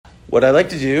What I'd like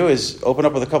to do is open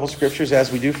up with a couple scriptures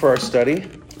as we do for our study.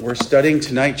 We're studying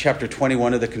tonight chapter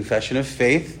 21 of the Confession of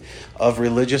Faith of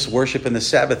Religious Worship in the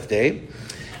Sabbath Day.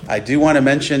 I do want to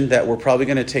mention that we're probably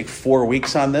going to take 4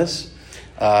 weeks on this.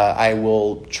 I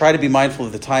will try to be mindful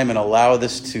of the time and allow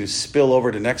this to spill over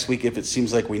to next week if it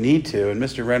seems like we need to. And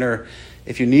Mr. Renner,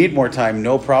 if you need more time,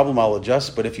 no problem, I'll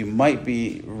adjust. But if you might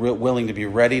be willing to be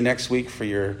ready next week for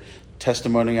your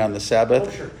testimony on the Sabbath.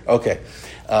 Oh, sure. Okay.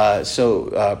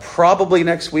 So probably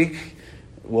next week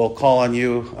we'll call on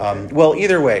you. Well,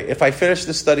 either way, if I finish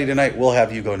the study tonight, we'll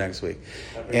have you go next week.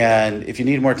 And if you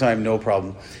need more time, no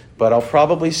problem. But I'll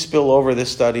probably spill over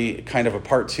this study, kind of a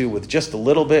part 2 with just a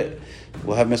little bit.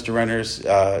 We'll have Mr. Renner's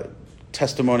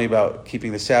testimony about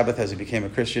keeping the Sabbath as he became a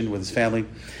Christian with his family.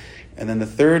 And then the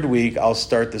third week, I'll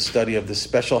start the study of the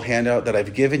special handout that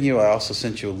I've given you. I also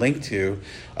sent you a link to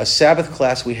a Sabbath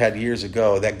class we had years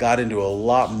ago that got into a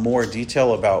lot more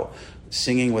detail about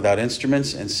singing without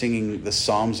instruments and singing the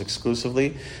Psalms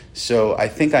exclusively. So I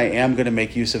think I am going to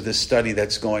make use of this study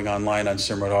that's going online on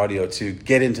Sermon Audio to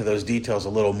get into those details a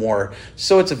little more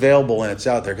so it's available and it's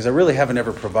out there, because I really haven't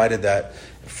ever provided that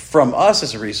from us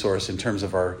as a resource in terms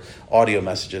of our audio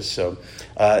messages. So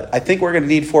I think we're going to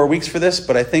need 4 weeks for this,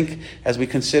 but I think as we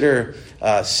consider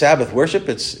Sabbath worship,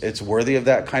 it's worthy of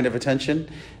that kind of attention.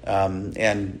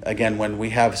 And again, when we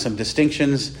have some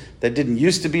distinctions that didn't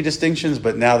used to be distinctions,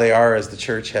 but now they are as the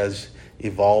church has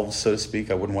evolved, so to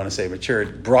speak. I wouldn't want to say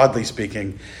matured, broadly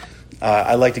speaking.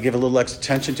 I like to give a little extra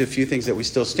attention to a few things that we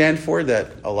still stand for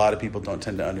that a lot of people don't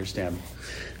tend to understand.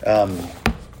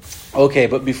 Okay,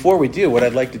 but before we do, what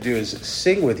I'd like to do is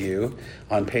sing with you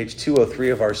on page 203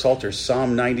 of our Psalter,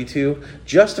 Psalm 92,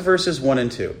 just verses 1 and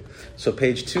 2. So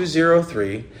page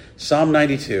 203, Psalm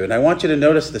 92. And I want you to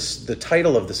notice the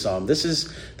title of the psalm. This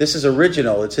is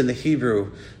original. It's in the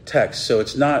Hebrew text. So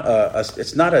it's not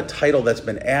a title that's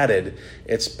been added.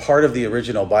 It's part of the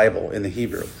original Bible in the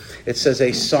Hebrew. It says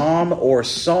a psalm or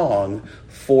song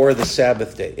for the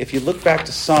Sabbath day. If you look back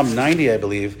to Psalm 90, I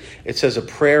believe, it says a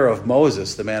prayer of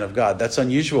Moses, the man of God. That's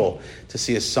unusual to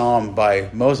see a psalm by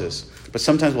Moses. But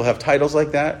sometimes we'll have titles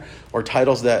like that, or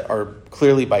titles that are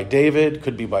clearly by David,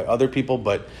 could be by other people,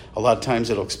 but a lot of times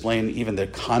it'll explain even the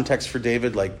context for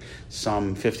David, like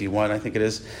Psalm 51, I think it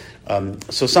is.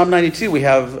 So Psalm 92, we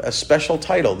have a special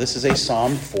title. This is a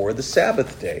psalm for the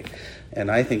Sabbath day. And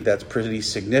I think that's pretty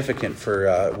significant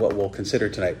for what we'll consider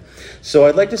tonight. So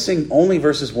I'd like to sing only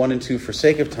verses 1 and 2 for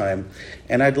sake of time,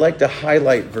 and I'd like to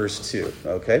highlight verse 2,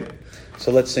 okay?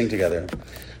 So let's sing together.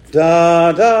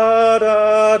 Da da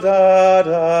da da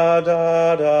da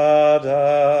da da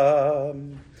da.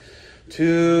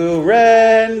 To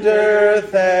render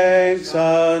thanks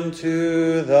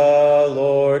unto the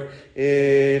Lord,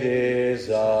 it is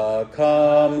a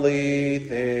comely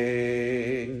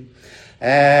thing.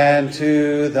 And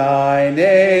to thy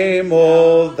name,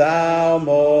 O thou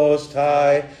most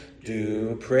high,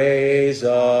 do praise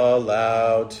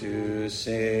aloud to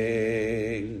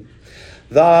sing.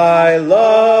 Thy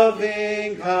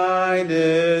loving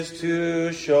kindness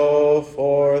to show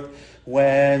forth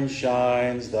when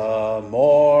shines the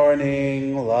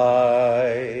morning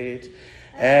light,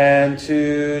 and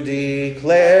to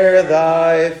declare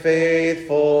thy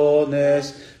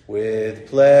faithfulness with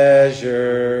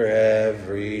pleasure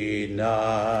every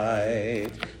night.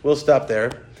 We'll stop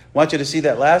there. I want you to see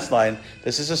that last line.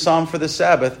 This is a psalm for the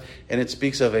Sabbath, and it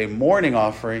speaks of a morning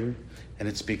offering, and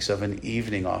it speaks of an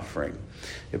evening offering.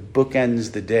 It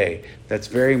bookends the day. That's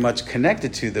very much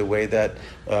connected to the way that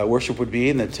worship would be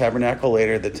in the tabernacle,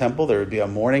 later the temple. There would be a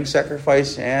morning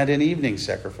sacrifice and an evening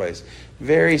sacrifice.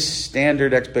 Very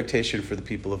standard expectation for the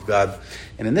people of God.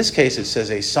 And in this case, it says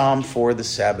a psalm for the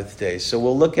Sabbath day. So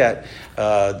we'll look at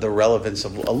the relevance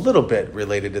of a little bit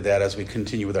related to that as we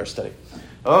continue with our study.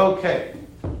 Okay.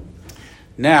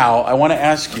 Now, I want to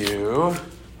ask you,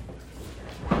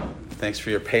 thanks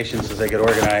for your patience as I get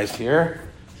organized here.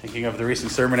 Thinking of the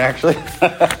recent sermon, actually.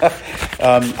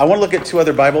 I want to look at 2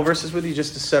 other Bible verses with you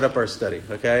just to set up our study.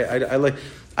 Okay,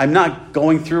 I'm not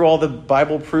going through all the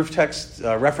Bible proof text,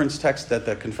 reference text that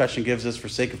the confession gives us for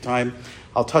sake of time.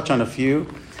 I'll touch on a few,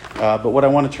 but what I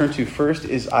want to turn to first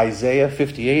is Isaiah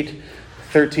 58,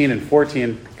 13 and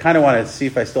 14. Kind of want to see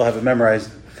if I still have it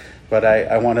memorized, but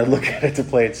I want to look at it to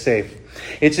play it safe.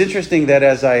 It's interesting that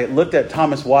as I looked at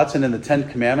Thomas Watson in the 10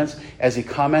 Commandments, as he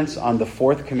comments on the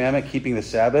 4th commandment, keeping the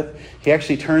Sabbath, he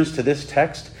actually turns to this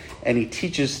text and he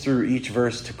teaches through each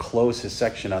verse to close his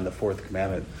section on the 4th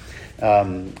commandment.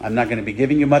 I'm not going to be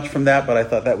giving you much from that, but I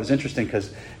thought that was interesting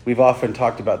because we've often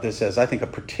talked about this as, I think, a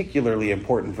particularly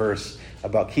important verse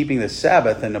about keeping the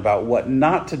Sabbath and about what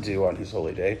not to do on his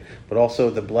holy day, but also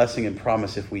the blessing and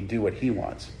promise if we do what he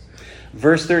wants.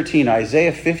 Verse 13,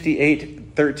 Isaiah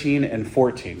 58, 13 and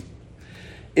 14.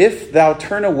 If thou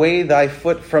turn away thy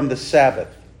foot from the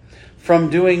Sabbath, from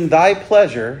doing thy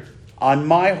pleasure on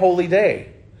my holy day,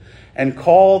 and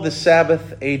call the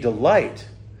Sabbath a delight,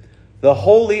 the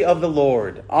holy of the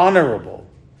Lord honorable,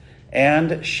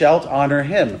 and shalt honor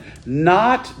him,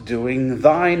 not doing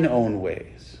thine own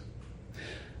ways,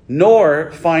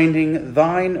 nor finding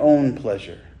thine own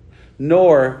pleasure,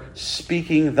 nor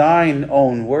speaking thine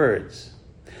own words,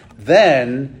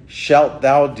 then shalt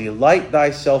thou delight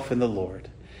thyself in the Lord,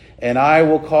 and I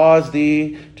will cause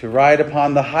thee to ride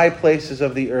upon the high places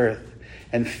of the earth,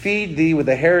 and feed thee with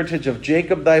the heritage of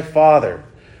Jacob thy father,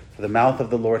 for the mouth of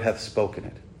the Lord hath spoken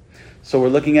it. So we're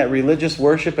looking at religious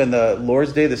worship and the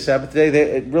Lord's Day, the Sabbath day.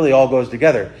 It really all goes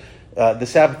together. The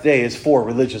Sabbath day is for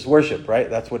religious worship, right?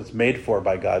 That's what it's made for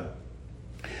by God.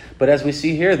 But as we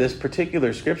see here, this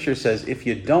particular scripture says, if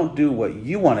you don't do what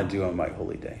you want to do on my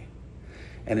holy day,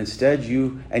 and instead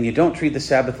you don't treat the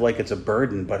Sabbath like it's a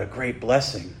burden, but a great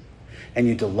blessing, and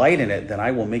you delight in it, then I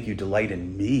will make you delight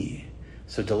in me.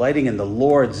 So delighting in the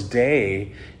Lord's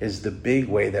day is the big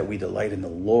way that we delight in the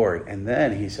Lord. And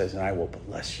then he says, and I will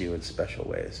bless you in special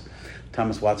ways.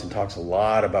 Thomas Watson talks a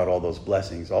lot about all those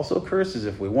blessings. Also curses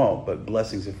if we won't, but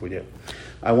blessings if we do.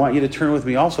 I want you to turn with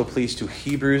me also, please, to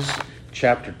Hebrews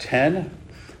chapter 10,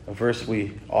 a verse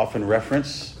we often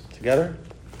reference together.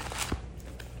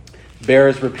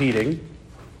 Bears repeating.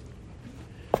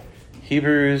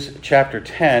 Hebrews chapter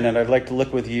 10, and I'd like to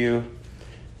look with you...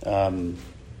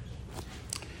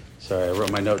 Sorry, I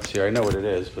wrote my notes here. I know what it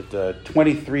is, but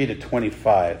 23 to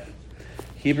 25.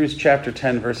 Hebrews chapter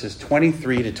 10, verses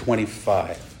 23 to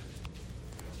 25.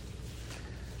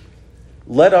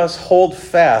 Let us hold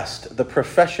fast the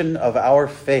profession of our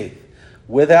faith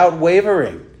without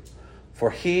wavering,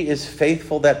 for he is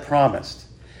faithful that promised.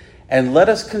 And let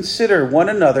us consider one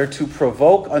another to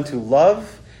provoke unto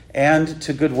love and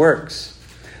to good works,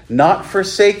 not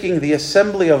forsaking the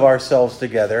assembly of ourselves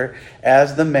together,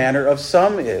 as the manner of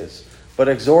some is, but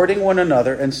exhorting one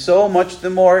another, and so much the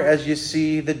more as you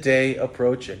see the day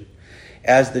approaching.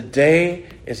 As the day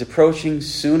is approaching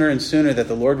sooner and sooner that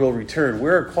the Lord will return,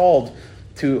 we're called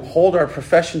to hold our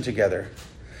profession together.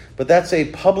 But that's a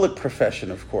public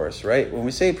profession, of course, right? When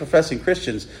we say professing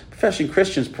Christians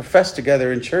profess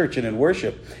together in church and in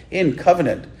worship, in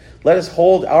covenant. Let us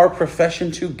hold our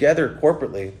profession together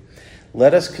corporately.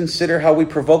 Let us consider how we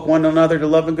provoke one another to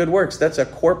love and good works. That's a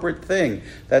corporate thing.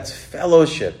 That's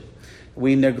fellowship.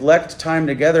 We neglect time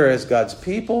together as God's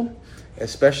people,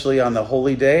 especially on the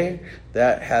holy day.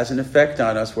 That has an effect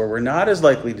on us where we're not as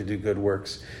likely to do good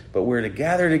works, but we're to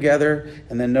gather together.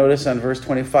 And then notice on verse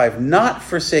 25, not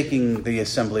forsaking the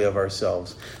assembly of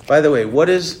ourselves. By the way, what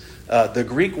is the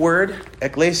Greek word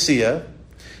ekklesia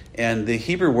and the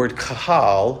Hebrew word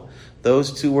kahal?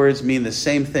 Those two words mean the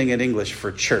same thing in English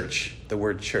for church, the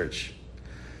word church.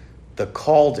 The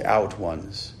called out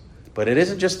ones. But it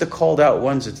isn't just the called out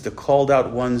ones, it's the called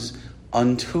out ones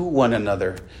unto one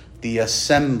another, the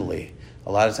assembly.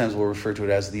 A lot of times we'll refer to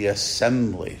it as the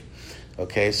assembly.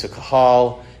 Okay, so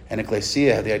kahal and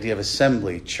ecclesia have the idea of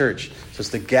assembly, church. So it's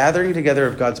the gathering together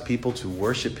of God's people to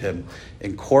worship him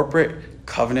in corporate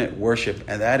covenant worship.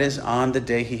 And that is on the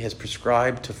day he has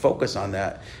prescribed to focus on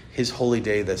that, his holy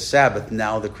day, the Sabbath,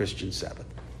 now the Christian Sabbath.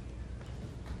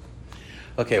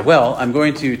 Okay, well, I'm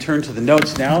going to turn to the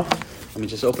notes now. Let me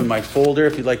just open my folder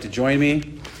if you'd like to join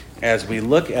me as we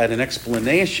look at an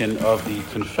explanation of the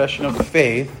Confession of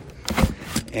Faith.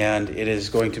 And it is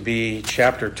going to be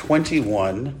chapter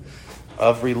 21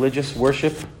 of Religious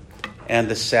Worship and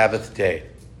the Sabbath Day.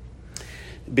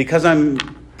 Because I'm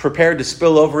prepared to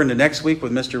spill over into next week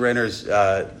with Mr. Renner's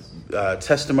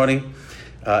testimony,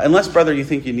 unless, brother, you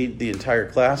think you need the entire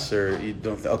class or you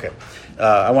don't. Okay.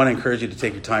 I want to encourage you to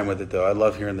take your time with it, though. I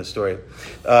love hearing the story.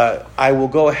 I will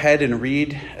go ahead and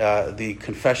read the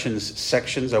confessions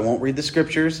sections. I won't read the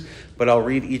scriptures, but I'll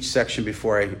read each section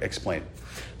before I explain.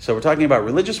 So we're talking about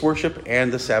religious worship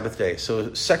and the Sabbath day.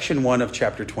 So section 1 of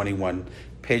chapter 21,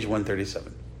 page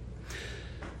 137.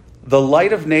 The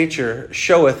light of nature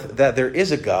showeth that there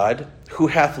is a God who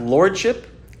hath lordship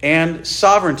and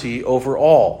sovereignty over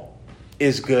all,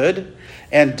 is good,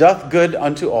 and doth good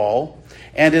unto all,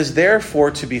 and is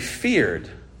therefore to be feared,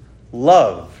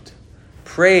 loved,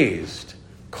 praised,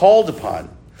 called upon,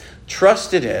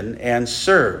 trusted in, and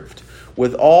served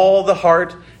with all the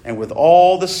heart and with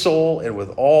all the soul and with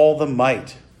all the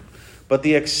might. But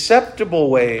the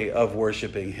acceptable way of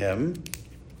worshiping the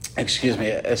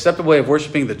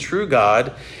true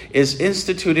God is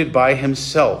instituted by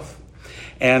himself,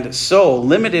 and so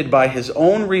limited by his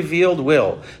own revealed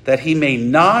will, that he may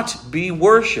not be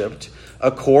worshipped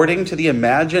according to the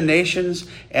imaginations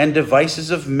and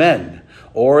devices of men,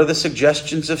 or the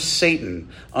suggestions of Satan,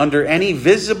 under any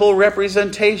visible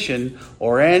representation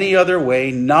or any other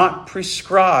way not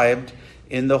prescribed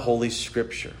in the Holy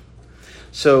Scripture.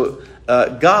 So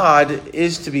God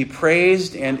is to be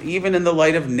praised, and even in the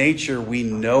light of nature, we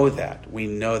know that. We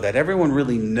know that. Everyone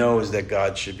really knows that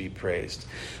God should be praised.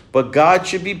 But God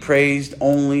should be praised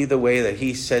only the way that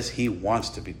he says he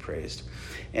wants to be praised.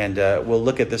 And we'll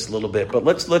look at this a little bit. But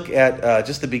let's look at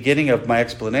just the beginning of my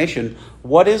explanation.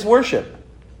 What is worship?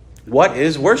 What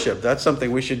is worship? That's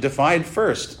something we should define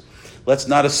first. Let's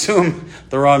not assume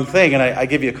the wrong thing. And I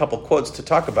give you a couple quotes to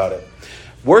talk about it.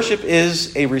 Worship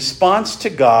is a response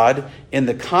to God in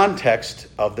the context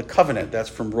of the covenant. That's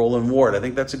from Roland Ward. I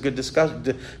think that's a good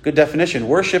definition.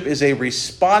 Worship is a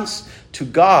response to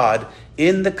God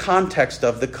in the context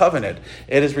of the covenant.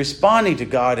 It is responding to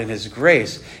God in his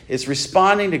grace. It's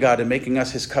responding to God in making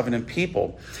us his covenant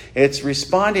people. It's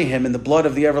responding to him in the blood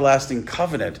of the everlasting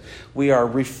covenant. We are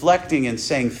reflecting and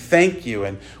saying thank you,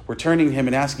 and we're turning to him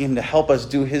and asking him to help us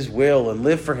do his will and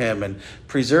live for him and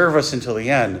preserve us until the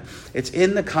end. It's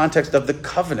in the context of the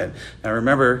covenant. Now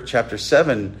remember, chapter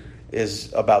 7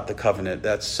 is about the covenant.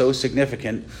 That's so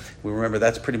significant. We remember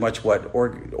that's pretty much what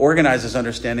organizes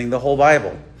understanding the whole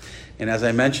Bible. And as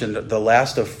I mentioned, the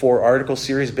last of 4 article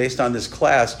series based on this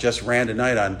class just ran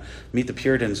tonight on Meet the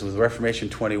Puritans with Reformation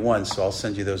 21, so I'll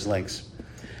send you those links.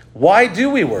 Why do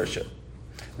we worship?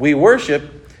 We worship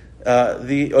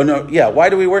why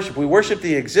do we worship? We worship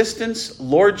the existence,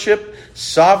 lordship,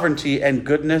 sovereignty, and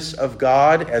goodness of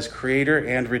God as creator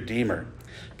and redeemer.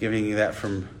 Giving you that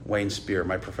from Wayne Spear,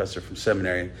 my professor from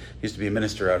seminary. He used to be a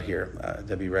minister out here.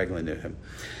 Debbie Ragland knew him.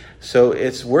 So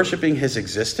it's worshiping his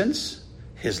existence,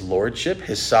 his lordship,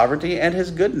 his sovereignty, and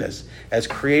his goodness as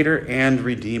creator and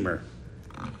redeemer.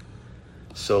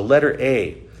 So letter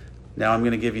A. Now I'm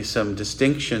going to give you some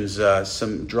distinctions,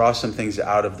 draw some things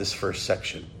out of this first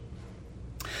section.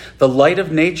 The light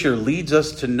of nature leads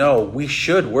us to know we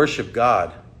should worship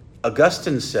God.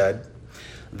 Augustine said,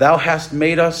 "Thou hast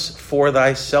made us for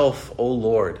thyself, O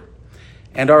Lord,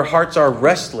 and our hearts are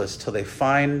restless till they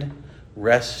find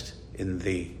rest in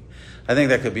thee." I think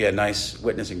that could be a nice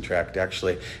witnessing tract,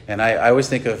 actually. And I always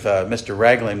think of Mr.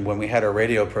 Ragland when we had our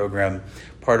radio program.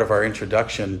 Part of our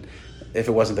introduction, if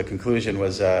it wasn't the conclusion,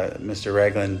 was Mr.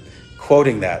 Ragland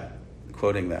quoting that.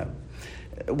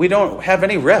 We don't have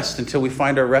any rest until we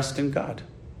find our rest in God.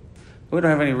 We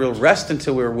don't have any real rest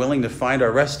until we're willing to find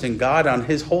our rest in God on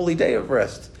his holy day of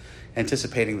rest,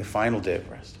 anticipating the final day of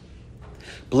rest.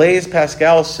 Blaise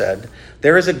Pascal said,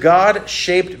 "There is a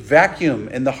God-shaped vacuum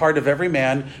in the heart of every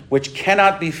man which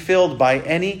cannot be filled by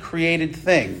any created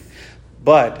thing,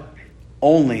 but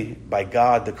only by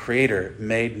God the Creator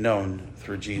made known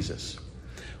through Jesus."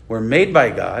 We're made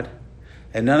by God,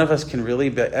 and none of us can really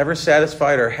be ever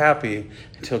satisfied or happy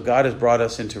until God has brought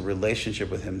us into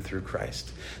relationship with him through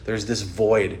Christ. There's this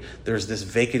void, there's this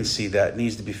vacancy that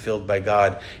needs to be filled by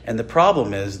God. And the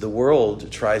problem is the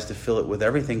world tries to fill it with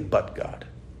everything but God.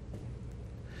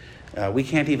 We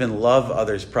can't even love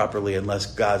others properly unless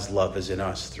God's love is in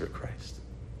us through Christ.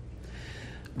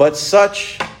 But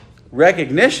such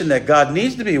recognition that God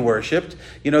needs to be worshipped,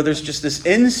 there's just this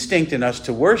instinct in us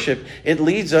to worship. It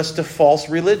leads us to false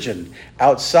religion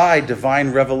outside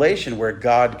divine revelation where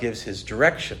God gives his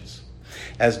directions.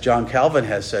 As John Calvin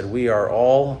has said,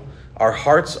 our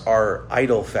hearts are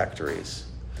idol factories.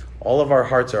 All of our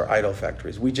hearts are idol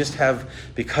factories. We just have,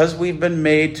 because we've been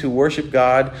made to worship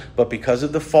God, but because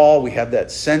of the fall, we have that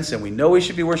sense and we know we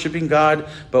should be worshiping God,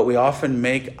 but we often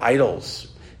make idols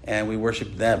and we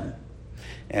worship them.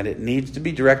 And it needs to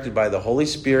be directed by the Holy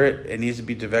Spirit. It needs to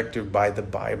be directed by the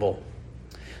Bible.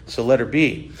 So letter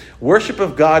B. Worship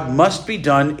of God must be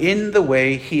done in the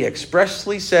way he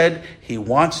expressly said he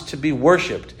wants to be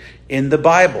worshipped in the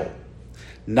Bible,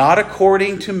 not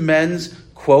according to men's,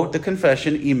 quote the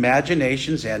confession,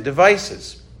 imaginations and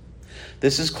devices.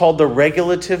 This is called the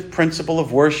regulative principle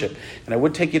of worship. And I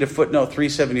would take you to footnote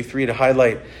 373 to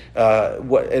highlight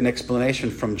an explanation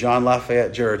from John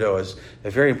Lafayette Girardeau, a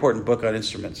very important book on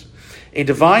instruments. A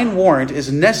divine warrant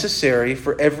is necessary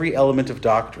for every element of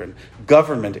doctrine,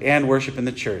 government, and worship in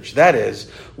the church. That is,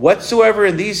 whatsoever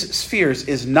in these spheres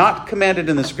is not commanded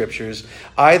in the Scriptures,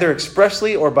 either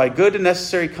expressly or by good and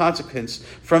necessary consequence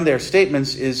from their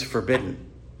statements, is forbidden.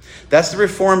 That's the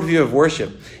Reformed view of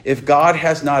worship. If God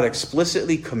has not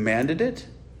explicitly commanded it,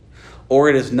 or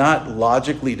it is not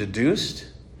logically deduced,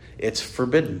 it's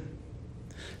forbidden.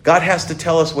 God has to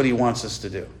tell us what he wants us to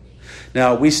do.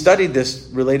 Now, we studied this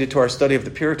related to our study of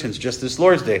the Puritans just this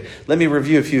Lord's Day. Let me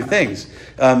review a few things.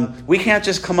 We can't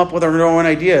just come up with our own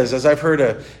ideas. As I've heard,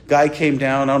 a guy came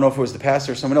down, I don't know if it was the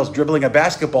pastor or someone else, dribbling a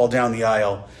basketball down the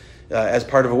aisle as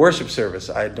part of a worship service.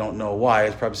 I don't know why.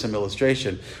 It's probably some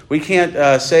illustration. We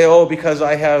can't say, because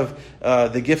I have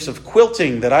the gifts of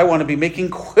quilting, that I want to be making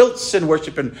quilts in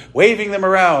worship and waving them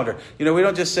around. Or, we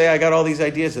don't just say, I got all these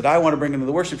ideas that I want to bring into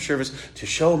the worship service to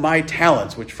show my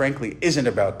talents, which frankly isn't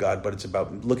about God, but it's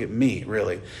about, look at me,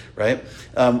 really, right?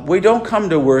 We don't come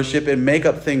to worship and make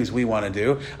up things we want to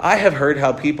do. I have heard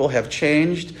how people have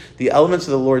changed the elements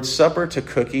of the Lord's Supper to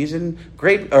cookies and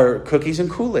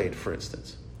Kool-Aid, for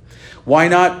instance. Why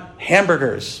not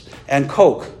hamburgers and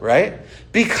Coke, right?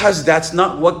 Because that's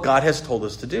not what God has told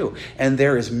us to do. And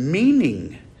there is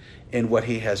meaning in what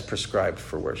he has prescribed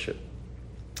for worship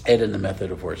and in the method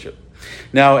of worship.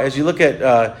 Now, as you look at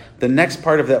the next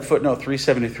part of that footnote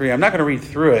 373, I'm not going to read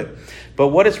through it, but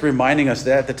what it's reminding us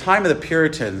that at the time of the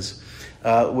Puritans,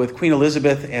 with Queen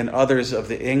Elizabeth and others of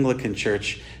the Anglican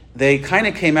Church, they kind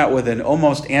of came out with an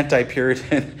almost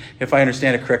anti-Puritan, if I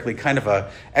understand it correctly, kind of a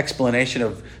explanation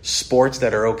of sports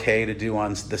that are okay to do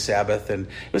on the Sabbath. And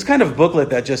it was kind of a booklet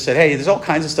that just said, hey, there's all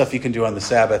kinds of stuff you can do on the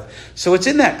Sabbath. So it's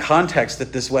in that context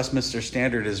that this Westminster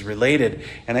Standard is related,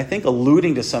 and I think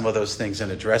alluding to some of those things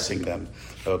and addressing them.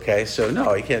 Okay, so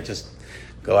no, you can't just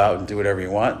go out and do whatever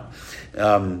you want.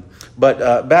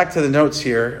 But back to the notes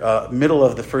here, middle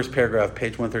of the first paragraph,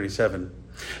 page 137.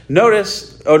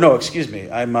 Notice,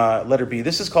 I'm letter B.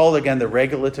 This is called, again, the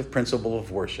regulative principle of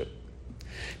worship.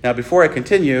 Now, before I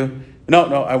continue, no,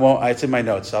 I won't. It's in my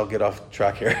notes. I'll get off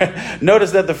track here.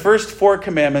 Notice that the first 4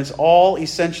 commandments all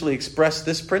essentially express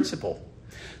this principle.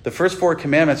 The first 4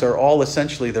 commandments are all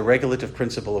essentially the regulative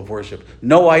principle of worship.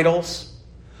 No idols.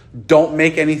 Don't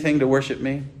make anything to worship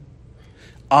me.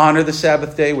 Honor the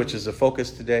Sabbath day, which is the focus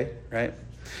today, right?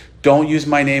 Don't use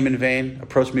my name in vain.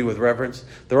 Approach me with reverence.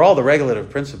 They're all the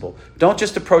regulative principle. Don't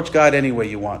just approach God any way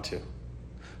you want to.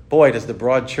 Boy, does the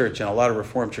broad church and a lot of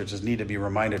Reformed churches need to be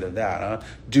reminded of that. Huh?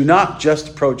 Do not just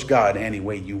approach God any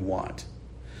way you want.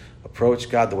 Approach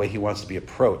God the way he wants to be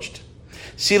approached.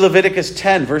 See Leviticus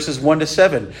 10, verses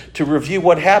 1-7, to review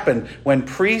what happened when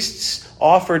priests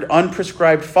offered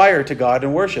unprescribed fire to God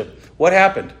in worship. What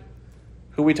happened?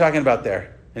 Who are we talking about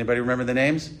there? Anybody remember the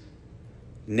names?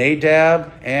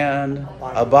 Nadab and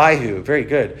Abihu. Very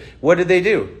good. What did they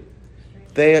do?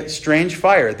 They had strange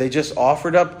fire. They just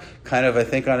offered up kind of, I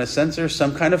think on a censer,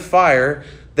 some kind of fire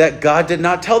that God did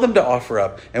not tell them to offer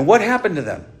up. And what happened to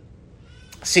them?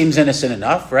 Seems innocent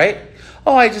enough, right?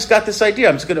 I just got this idea.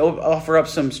 I'm just going to offer up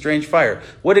some strange fire.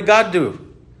 What did God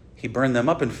do? He burned them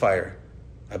up in fire.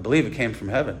 I believe it came from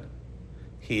heaven.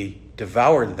 He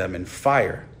devoured them in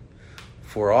fire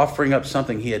for offering up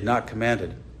something he had not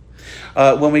commanded.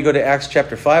 When we go to Acts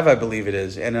chapter 5, I believe it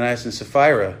is, Ananias and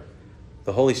Sapphira,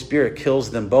 the Holy Spirit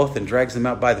kills them both and drags them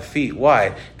out by the feet.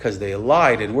 Why? Because they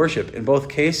lied in worship. In both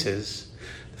cases,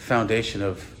 the foundation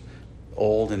of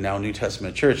Old and now New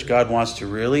Testament church, God wants to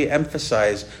really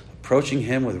emphasize approaching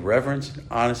him with reverence and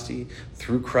honesty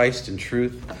through Christ and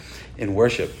truth in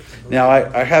worship. Now,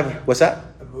 I have, what's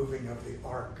that? The moving of the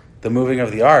ark. The moving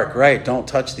of the ark, right. Don't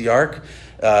touch the ark.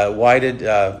 Why did,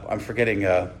 I'm forgetting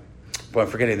the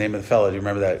name of the fellow. Do you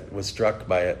remember that was struck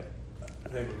by it?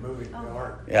 They were moving the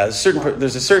ark. Yeah,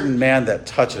 there's a certain man that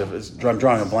touched it. I'm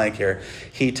drawing a blank here.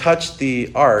 He touched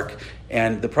the ark,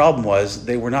 and the problem was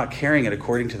they were not carrying it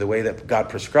according to the way that God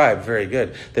prescribed. Very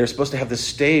good. They were supposed to have the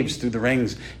staves through the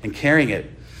rings and carrying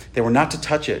it. They were not to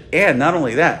touch it. And not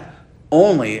only that,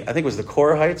 I think it was the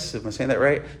Korahites, am I saying that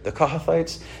right? The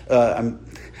Kohathites?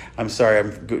 I'm sorry,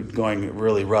 I'm going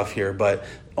really rough here, but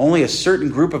only a certain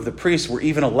group of the priests were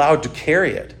even allowed to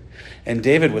carry it. And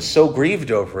David was so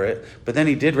grieved over it, but then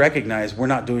he did recognize we're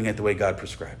not doing it the way God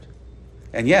prescribed.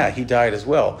 And yeah, he died as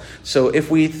well. So if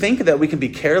we think that we can be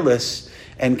careless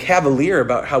and cavalier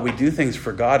about how we do things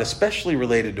for God, especially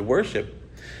related to worship,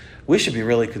 we should be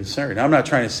really concerned. I'm not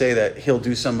trying to say that he'll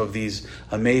do some of these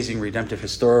amazing redemptive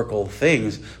historical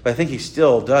things, but I think he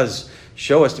still does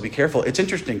show us to be careful. It's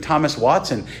interesting. Thomas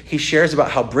Watson, he shares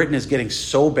about how Britain is getting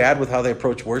so bad with how they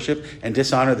approach worship and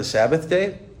dishonor the Sabbath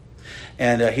day.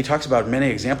 And he talks about many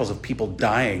examples of people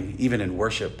dying, even in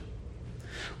worship.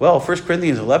 Well, 1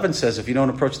 Corinthians 11 says if you don't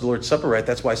approach the Lord's Supper right,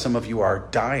 that's why some of you are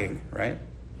dying, right?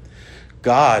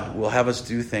 God will have us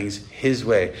do things his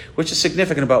way, which is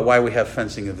significant about why we have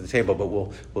fencing of the table, but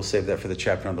we'll save that for the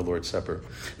chapter on the Lord's Supper.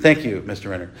 Thank you, Mr.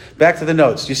 Renner. Back to the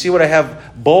notes. You see what I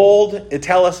have bold,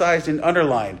 italicized, and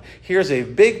underlined? Here's a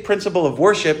big principle of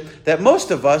worship that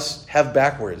most of us have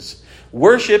backwards.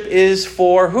 Worship is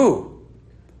for who?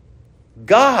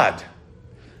 God.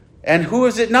 And who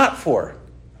is it not for?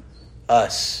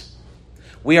 Us.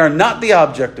 We are not the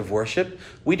object of worship.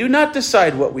 We do not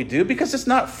decide what we do because it's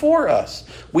not for us.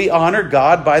 We honor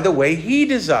God by the way He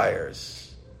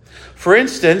desires. For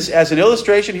instance, as an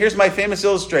illustration, here's my famous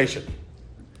illustration.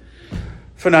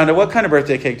 Fernanda, what kind of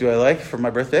birthday cake do I like for my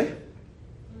birthday?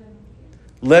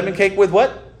 Lemon cake with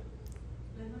what?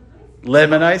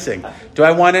 Lemon icing. Do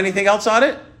I want anything else on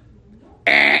it?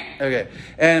 Okay.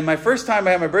 And my first time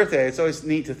I had my birthday, it's always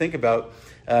neat to think about.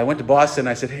 I went to Boston.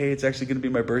 I said, hey, it's actually going to be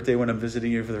my birthday when I'm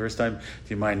visiting you for the first time. Do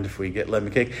you mind if we get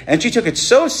lemon cake? And she took it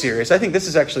so serious. I think this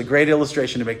is actually a great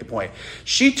illustration to make the point.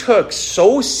 She took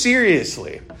so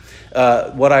seriously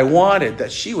what I wanted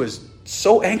that she was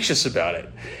so anxious about it,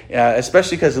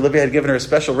 especially because Olivia had given her a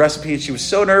special recipe and she was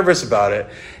so nervous about it.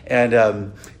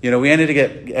 And, we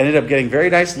ended up getting very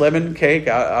nice lemon cake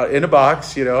out in a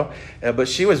box, but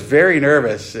she was very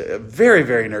nervous, very,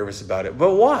 very nervous about it.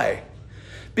 But why?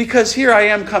 Because here I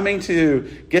am coming to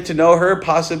get to know her,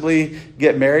 possibly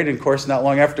get married. And of course, not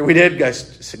long after we did,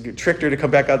 guys tricked her to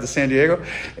come back out to San Diego.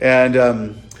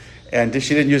 And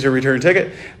she didn't use her return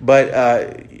ticket.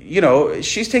 But,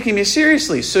 she's taking me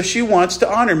seriously. So she wants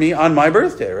to honor me on my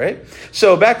birthday, right?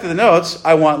 So back to the notes.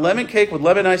 I want lemon cake with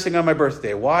lemon icing on my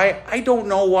birthday. Why? I don't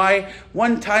know why.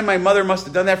 One time my mother must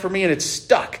have done that for me and it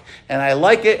stuck. And I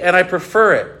like it and I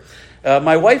prefer it.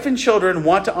 My wife and children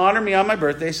want to honor me on my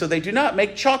birthday, so they do not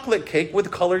make chocolate cake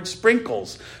with colored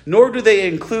sprinkles, nor do they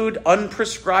include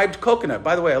unprescribed coconut.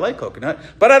 By the way, I like coconut,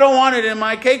 but I don't want it in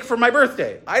my cake for my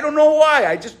birthday. I don't know why.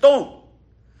 I just don't.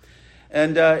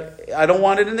 And I don't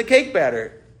want it in the cake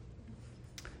batter.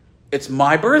 It's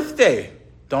my birthday.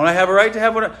 Don't I have a right to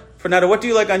have one? Fernanda, what do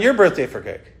you like on your birthday for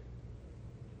cake?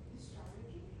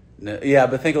 No, yeah,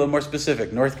 but think a little more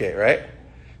specific. Northgate, right?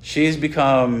 She's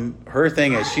become, her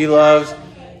thing is she loves,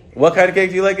 what kind of cake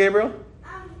do you like, Gabriel?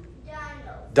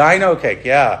 Dino cake,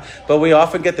 yeah. But we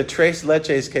often get the Tres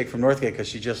Leches cake from Northgate because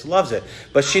she just loves it.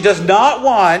 But she does not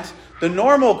want the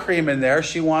normal cream in there.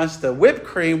 She wants the whipped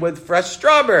cream with fresh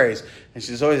strawberries. And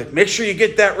she's always like, make sure you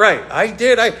get that right. I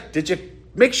did. Did you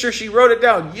make sure she wrote it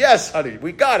down? Yes, honey,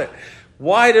 we got it.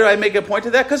 Why did I make a point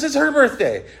of that? Because it's her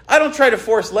birthday. I don't try to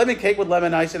force lemon cake with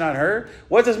lemon icing on her.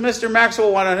 What does Mr.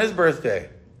 Maxwell want on his birthday?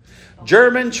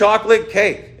 German chocolate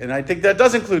cake. And I think that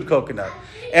does include coconut.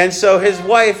 And so his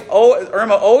wife,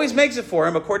 Irma, always makes it for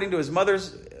him according to his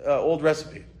mother's old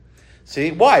recipe.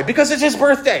 See? Why? Because it's his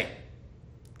birthday.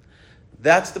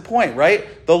 That's the point,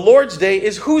 right? The Lord's Day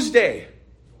is whose day?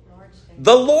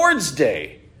 The Lord's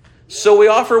Day. So we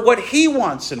offer what He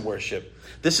wants in worship.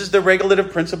 This is the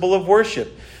regulative principle of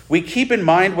worship. We keep in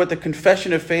mind what the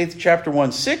Confession of Faith, chapter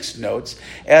 1:6 notes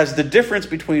as the difference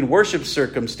between worship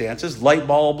circumstances, light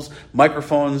bulbs,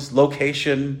 microphones,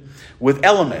 location, with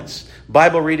elements.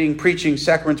 Bible reading, preaching,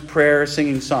 sacraments, prayer,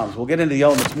 singing psalms. We'll get into the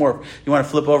elements more if you want to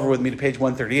flip over with me to page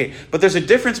 138. But there's a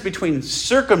difference between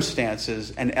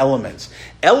circumstances and elements.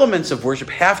 Elements of worship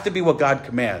have to be what God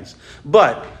commands.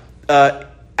 But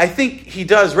I think He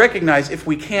does recognize if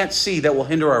we can't see, that will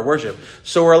hinder our worship.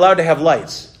 So we're allowed to have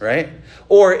lights, right?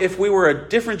 Or if we were a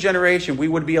different generation, we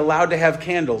would be allowed to have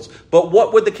candles. But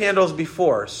what would the candles be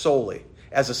for solely?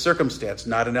 As a circumstance,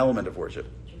 not an element of worship.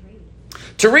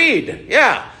 To read,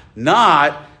 yeah.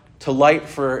 Not to light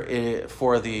for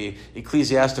the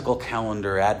ecclesiastical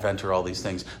calendar, Advent, or all these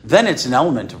things. Then it's an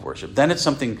element of worship. Then it's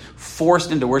something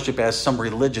forced into worship as some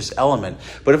religious element.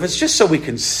 But if it's just so we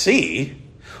can see,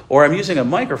 or I'm using a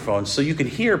microphone so you can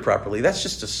hear properly, that's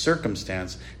just a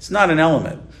circumstance. It's not an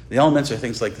element. The elements are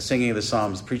things like the singing of the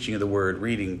Psalms, preaching of the Word,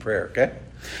 reading, prayer, okay?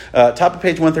 Top of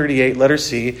page 138, letter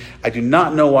C. I do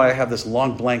not know why I have this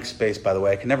long blank space, by the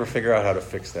way. I can never figure out how to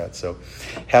fix that, so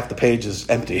half the page is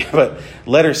empty. But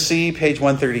letter C, page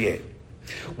 138.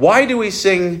 Why do we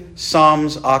sing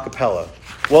Psalms a cappella?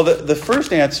 Well, the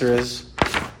first answer is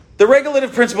the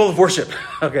regulative principle of worship.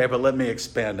 Okay, but let me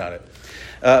expand on it.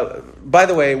 By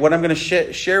the way, what I'm going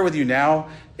to share with you now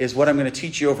is what I'm going to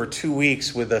teach you over 2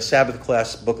 weeks with a Sabbath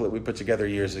class booklet we put together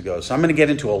years ago. So I'm going to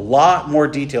get into a lot more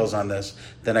details on this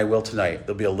than I will tonight.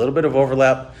 There'll be a little bit of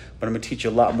overlap, but I'm going to teach you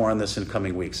a lot more on this in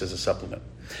coming weeks as a supplement.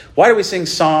 Why do we sing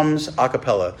Psalms a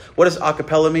cappella? What does a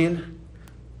cappella mean?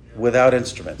 Without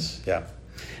instruments, yeah.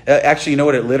 Actually, you know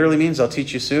what it literally means? I'll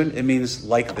teach you soon. It means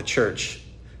like the church,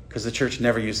 because the church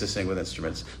never used to sing with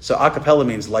instruments. So a cappella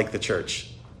means like the church.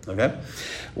 Okay?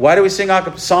 Why do we sing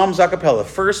Psalms a cappella?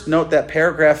 First, note that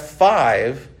paragraph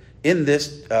 5 in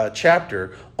this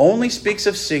chapter only speaks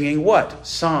of singing what?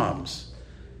 Psalms.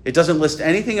 It doesn't list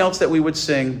anything else that we would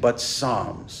sing but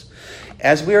psalms.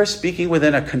 As we are speaking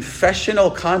within a confessional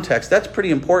context, that's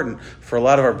pretty important for a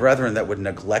lot of our brethren that would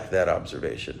neglect that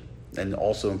observation. and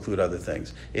also include other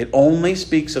things. It only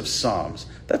speaks of psalms.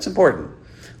 That's important.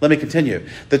 Let me continue.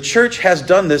 The church has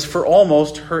done this for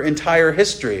almost her entire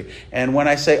history. And when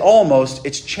I say almost,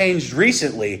 it's changed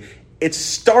recently. It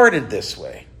started this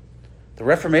way. The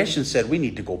Reformation said we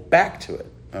need to go back to it.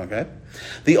 Okay?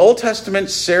 The Old Testament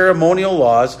ceremonial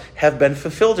laws have been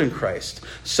fulfilled in Christ.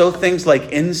 So things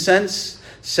like incense,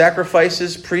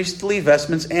 sacrifices, priestly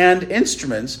vestments, and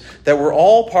instruments that were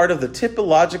all part of the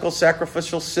typological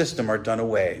sacrificial system are done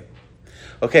away.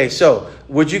 Okay, so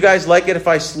would you guys like it if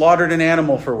I slaughtered an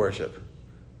animal for worship?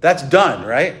 That's done,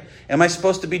 right? Am I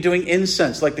supposed to be doing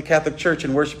incense like the Catholic Church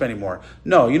in worship anymore?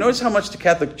 No. You notice how much the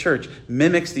Catholic Church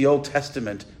mimics the Old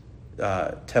Testament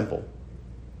temple.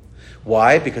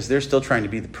 Why? Because they're still trying to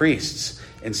be the priests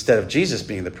instead of Jesus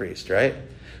being the priest, right?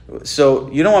 So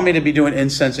you don't want me to be doing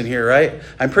incense in here, right?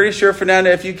 I'm pretty sure,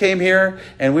 Fernanda, if you came here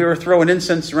and we were throwing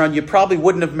incense around, you probably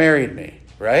wouldn't have married me,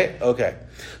 right? Okay.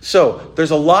 So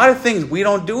there's a lot of things we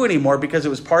don't do anymore because it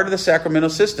was part of the sacramental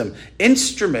system.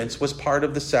 Instruments was part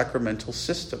of the sacramental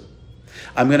system.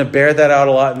 I'm going to bear that out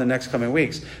a lot in the next coming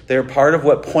weeks. They're part of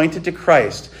what pointed to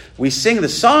Christ. We sing the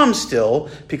Psalms still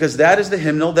because that is the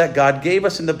hymnal that God gave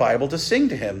us in the Bible to sing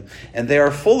to him. And they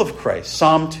are full of Christ.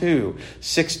 Psalm 2,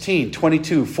 16,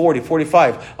 22, 40,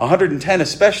 45, 110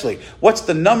 especially. What's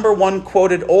the number one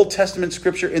quoted Old Testament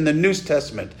scripture in the New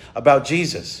Testament about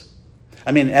Jesus?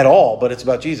 I mean, at all, but it's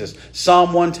about Jesus.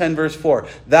 Psalm 110, verse 4.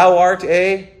 Thou art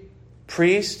a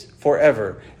priest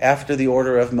forever, after the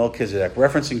order of Melchizedek.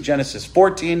 Referencing Genesis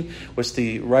 14, which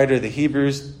the writer of the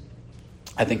Hebrews,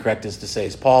 I think correct is to say,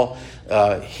 is Paul.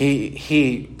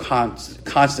 He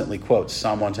constantly quotes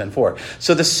Psalm 110:4.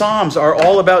 So the Psalms are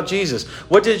all about Jesus.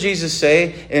 What did Jesus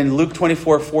say in Luke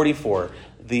 24:44?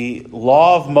 The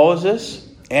law of Moses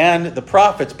and the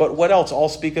prophets, but what else all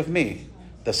speak of me?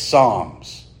 The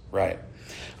Psalms, right?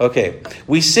 Okay,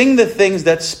 we sing the things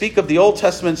that speak of the Old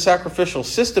Testament sacrificial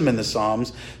system in the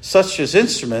Psalms, such as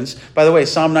instruments. By the way,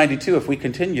 Psalm 92, if we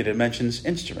continued, it mentions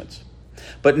instruments.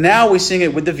 But now we sing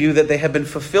it with the view that they have been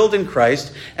fulfilled in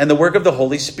Christ and the work of the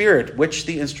Holy Spirit, which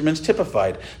the instruments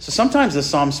typified. So sometimes the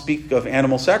Psalms speak of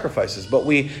animal sacrifices, but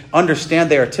we understand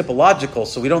they are typological,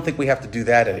 so we don't think we have to do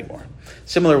that anymore.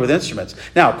 Similar with instruments.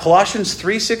 Now, Colossians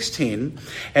 3:16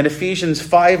 and Ephesians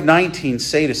 5:19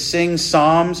 say to sing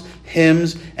psalms,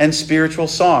 hymns, and spiritual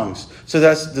songs. So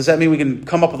does that mean we can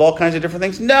come up with all kinds of different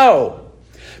things? No!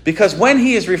 Because when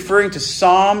he is referring to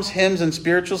psalms, hymns, and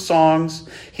spiritual songs,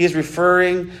 he is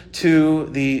referring to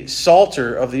the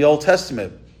Psalter of the Old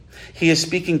Testament. He is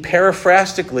speaking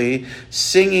paraphrastically,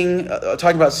 talking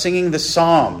about singing the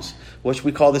psalms, which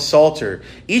we call the Psalter.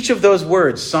 Each of those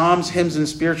words, psalms, hymns, and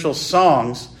spiritual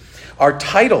songs, are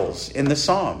titles in the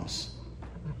Psalms.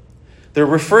 They're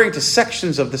referring to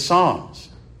sections of the Psalms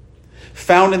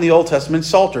found in the Old Testament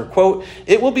Psalter. Quote,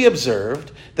 it will be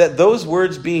observed that those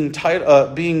words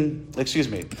that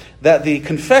the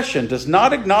confession does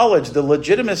not acknowledge the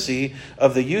legitimacy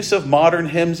of the use of modern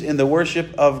hymns in the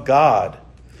worship of God.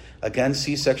 Again,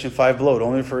 see section 5 below. It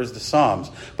only refers to Psalms,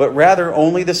 but rather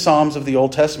only the Psalms of the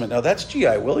Old Testament. Now that's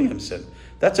G.I. Williamson.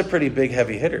 That's a pretty big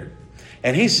heavy hitter.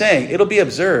 And he's saying it'll be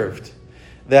observed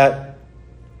that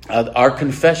our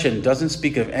confession doesn't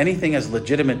speak of anything as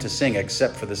legitimate to sing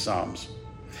except for the Psalms.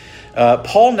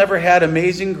 Paul never had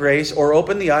Amazing Grace or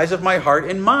Open the Eyes of My Heart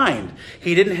in mind.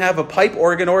 He didn't have a pipe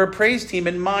organ or a praise team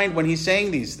in mind when he's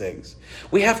saying these things.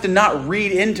 We have to not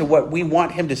read into what we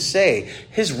want him to say.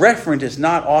 His referent is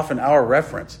not often our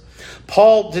reference.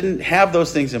 Paul didn't have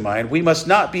those things in mind. We must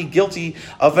not be guilty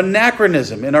of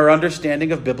anachronism in our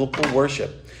understanding of biblical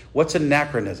worship. What's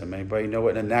anachronism? Anybody know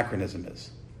what an anachronism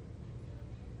is?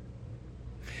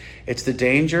 It's the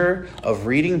danger of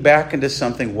reading back into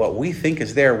something what we think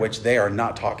is there, which they are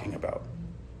not talking about.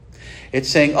 It's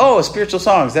saying, spiritual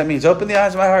songs. That means open the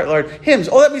eyes of my heart, Lord. Hymns.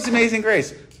 That means Amazing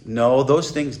Grace. No,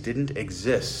 those things didn't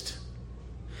exist.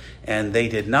 And they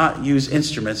did not use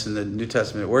instruments in the New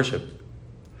Testament worship.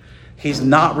 He's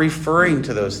not referring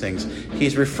to those things.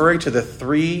 He's referring to the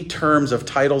 3 terms of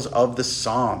titles of the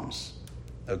Psalms.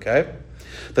 Okay?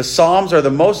 The Psalms are the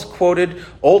most quoted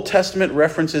Old Testament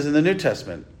references in the New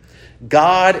Testament.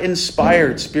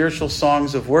 God-inspired spiritual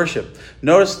songs of worship.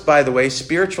 Notice, by the way,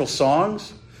 spiritual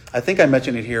songs, I think I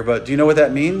mentioned it here, but do you know what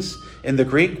that means in the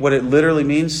Greek? What it literally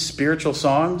means, spiritual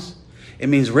songs? It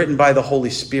means written by the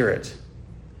Holy Spirit.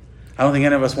 I don't think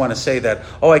any of us want to say that,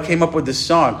 I came up with this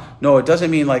song. No, it doesn't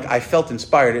mean like I felt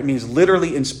inspired. It means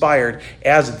literally inspired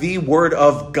as the Word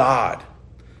of God.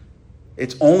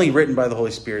 It's only written by the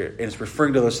Holy Spirit, and it's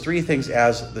referring to those 3 things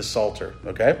as the Psalter,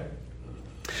 okay?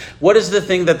 What is the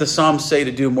thing that the Psalms say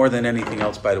to do more than anything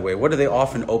else, by the way? What do they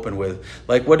often open with?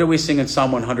 Like, what do we sing in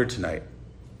Psalm 100 tonight?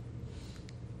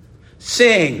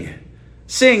 Sing.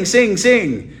 Sing, sing,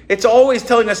 sing. It's always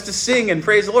telling us to sing and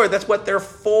praise the Lord. That's what they're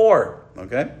for.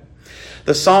 Okay?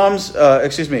 The Psalms,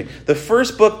 the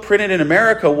first book printed in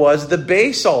America was the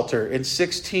Bay Psalter in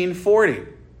 1640.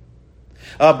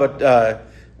 Let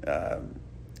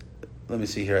me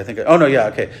see here.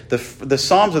 The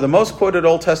Psalms are the most quoted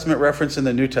Old Testament reference in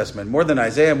the New Testament, more than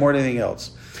Isaiah, more than anything else.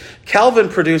 Calvin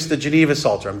produced the Geneva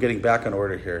Psalter. I'm getting back in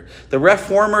order here. The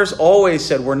Reformers always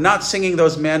said, we're not singing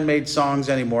those man-made songs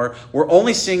anymore. We're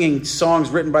only singing songs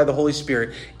written by the Holy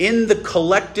Spirit in the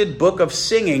collected book of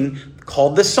singing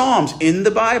called the Psalms in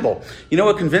the Bible. You know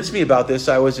what convinced me about this?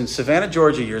 I was in Savannah,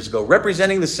 Georgia years ago,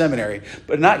 representing the seminary,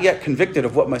 but not yet convicted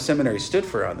of what my seminary stood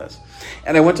for on this.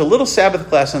 And I went to a little Sabbath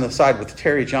class on the side with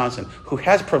Terry Johnson, who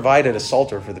has provided a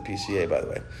Psalter for the PCA, by the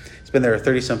way. It's been there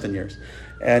 30-something years.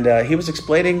 And he was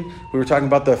explaining, we were talking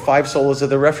about the 5 solas of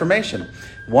the Reformation.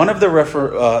 One of the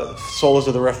solas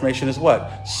of the Reformation is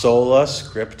what? Sola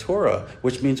Scriptura,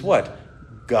 which means what?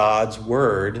 God's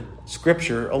Word,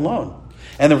 Scripture alone.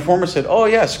 And the Reformers said, oh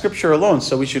yeah, Scripture alone,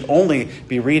 so we should only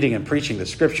be reading and preaching the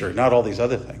Scripture, not all these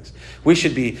other things. We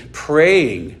should be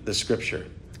praying the Scripture.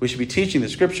 We should be teaching the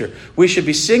Scripture. We should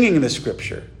be singing the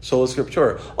Scripture, Sola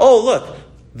Scriptura. Oh, look,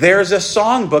 there's a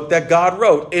songbook that God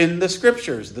wrote in the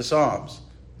Scriptures, the Psalms.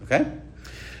 Okay?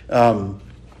 I'm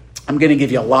going to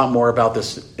give you a lot more about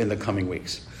this in the coming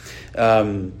weeks.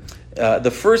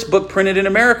 The first book printed in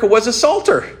America was a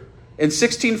Psalter. In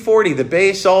 1640, the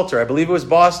Bay Psalter, I believe it was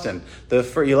Boston.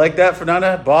 You like that,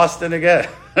 Fernanda? Boston again.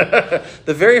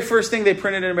 The very first thing they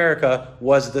printed in America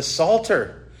was the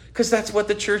Psalter, because that's what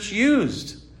the church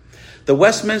used. The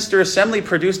Westminster Assembly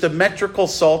produced a metrical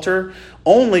Psalter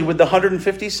only with the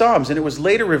 150 Psalms, and it was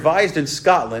later revised in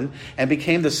Scotland and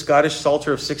became the Scottish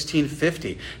Psalter of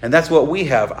 1650. And that's what we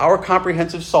have. Our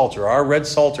comprehensive Psalter, our red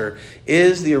Psalter,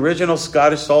 is the original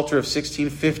Scottish Psalter of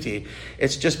 1650.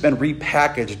 It's just been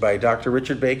repackaged by Dr.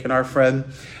 Richard Bacon, our friend.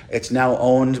 It's now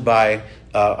owned by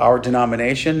our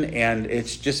denomination, and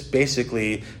it's just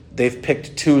basically, they've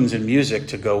picked tunes and music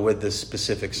to go with the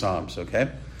specific Psalms,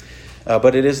 okay?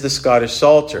 But it is the Scottish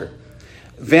Psalter.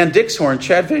 Chad Van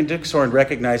Dixhorn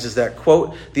recognizes that,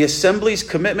 quote, the Assembly's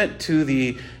commitment to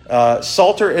the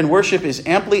Psalter and worship is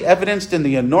amply evidenced in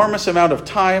the enormous amount of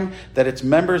time that its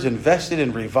members invested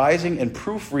in revising and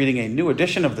proofreading a new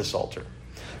edition of the Psalter.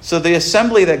 So the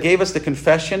assembly that gave us the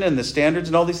confession and the standards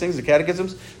and all these things, the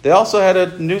catechisms, they also had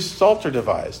a new Psalter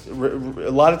devised. A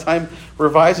lot of time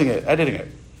revising it, editing it.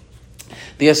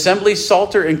 The assembly's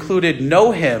Psalter included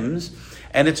no hymns,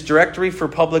 and its directory for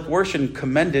public worship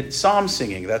commended psalm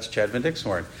singing. That's Chad Van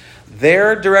Dixhorn.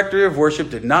 Their directory of worship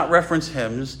did not reference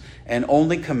hymns and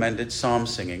only commended psalm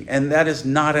singing. And that is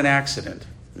not an accident.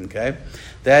 Okay?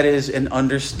 That is an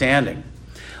understanding.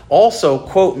 Also,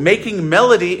 quote, making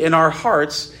melody in our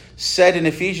hearts, said in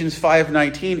Ephesians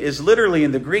 5:19, is literally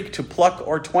in the Greek to pluck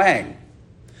or twang.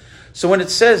 So when it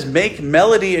says make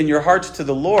melody in your hearts to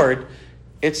the Lord,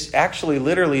 it's actually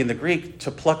literally in the Greek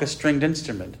to pluck a stringed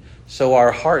instrument. So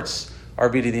our hearts are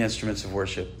being the instruments of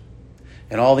worship.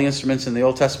 And all the instruments in the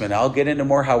Old Testament, I'll get into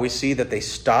more how we see that they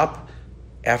stop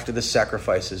after the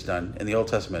sacrifice is done. In the Old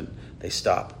Testament, they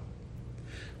stop.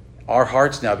 Our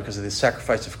hearts now, because of the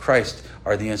sacrifice of Christ,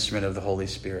 are the instrument of the Holy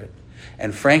Spirit.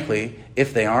 And frankly,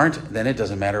 if they aren't, then it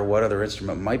doesn't matter what other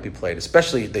instrument might be played.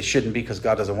 Especially they shouldn't be, because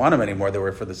God doesn't want them anymore. They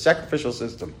were for the sacrificial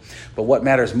system. But what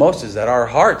matters most is that our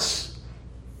hearts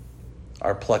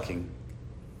are plucking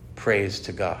praise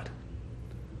to God.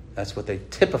 That's what they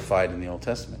typified in the Old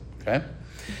Testament. Okay?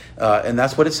 And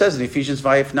that's what it says in Ephesians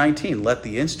 5:19. Let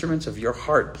the instruments of your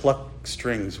heart pluck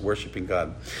strings, worshiping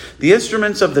God. The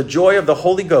instruments of the joy of the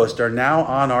Holy Ghost are now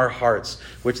on our hearts,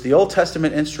 which the Old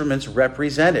Testament instruments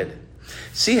represented.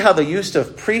 See how the use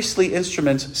of priestly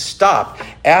instruments stop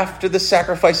after the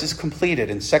sacrifice is completed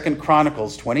in 2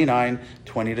 Chronicles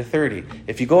 29:20-30.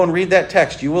 If you go and read that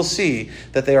text, you will see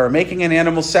that they are making an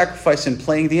animal sacrifice and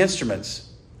playing the instruments.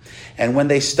 And when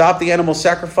they stop the animal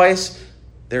sacrifice,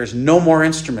 there's no more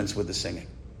instruments with the singing.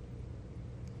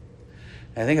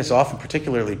 I think it's often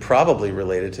particularly probably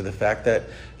related to the fact that,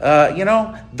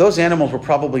 those animals were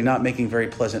probably not making very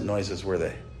pleasant noises, were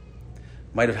they?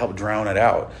 Might have helped drown it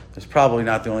out. That's probably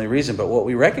not the only reason. But what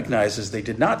we recognize is they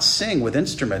did not sing with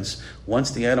instruments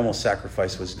once the animal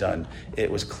sacrifice was done.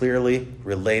 It was clearly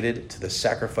related to the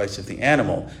sacrifice of the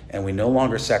animal, and we no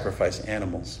longer sacrifice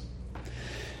animals.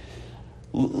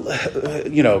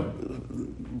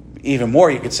 even more,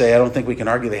 you could say, I don't think we can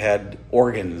argue they had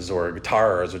organs or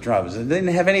guitars or drums. And they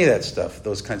didn't have any of that stuff,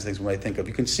 those kinds of things we might think of.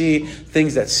 You can see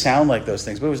things that sound like those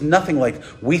things, but it was nothing like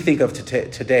we think of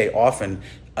today, often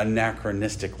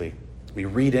anachronistically. We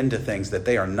read into things that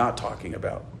they are not talking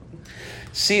about.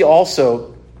 See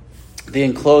also the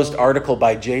enclosed article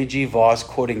by J.G. Voss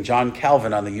quoting John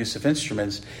Calvin on the use of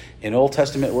instruments in Old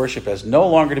Testament worship as no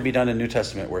longer to be done in New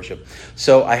Testament worship.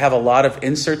 So I have a lot of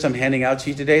inserts I'm handing out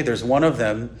to you today. There's one of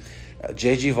them,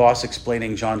 J.G. Voss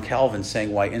explaining John Calvin,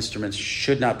 saying why instruments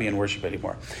should not be in worship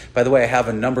anymore. By the way, I have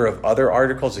a number of other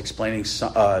articles explaining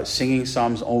singing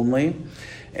psalms only,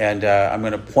 and I'm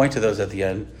going to point to those at the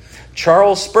end.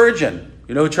 Charles Spurgeon.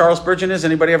 You know who Charles Spurgeon is?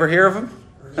 Anybody ever hear of him?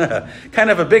 Kind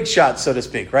of a big shot, so to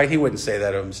speak, right? He wouldn't say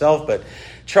that of himself, but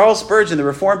Charles Spurgeon, the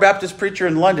Reformed Baptist preacher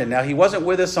in London. Now, he wasn't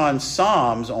with us on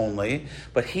Psalms only,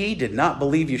 but he did not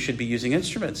believe you should be using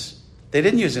instruments. They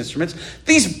didn't use instruments.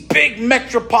 These big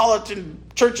metropolitan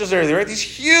churches are there, right? These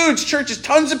huge churches,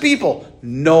 tons of people,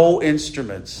 no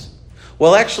instruments.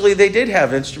 Well, actually, they did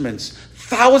have instruments,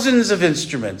 thousands of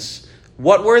instruments.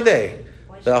 What were they?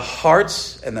 The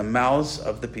hearts and the mouths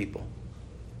of the people.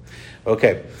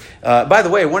 Okay. By the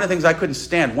way, one of the things I couldn't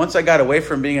stand, once I got away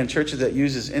from being in churches that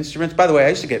uses instruments, by the way, I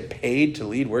used to get paid to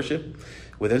lead worship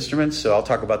with instruments, so I'll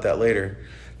talk about that later.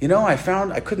 You know, I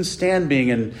found I couldn't stand being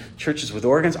in churches with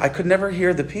organs. I could never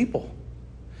hear the people.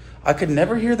 I could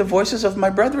never hear the voices of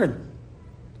my brethren.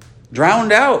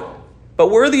 Drowned out. But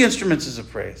were the instruments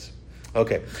of praise?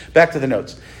 Okay, back to the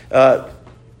notes.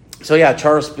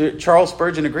 Charles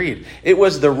Spurgeon agreed. It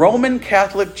was the Roman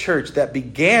Catholic Church that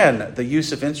began the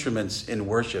use of instruments in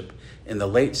worship in the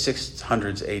late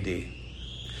 600s AD.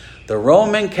 The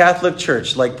Roman Catholic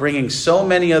Church, like bringing so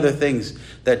many other things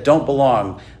that don't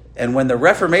belong, and when the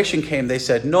Reformation came, they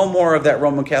said, no more of that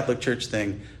Roman Catholic Church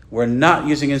thing. We're not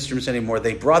using instruments anymore.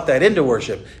 They brought that into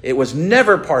worship. It was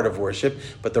never part of worship,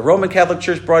 but the Roman Catholic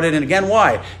Church brought it in again.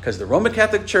 Why? Because the Roman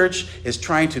Catholic Church is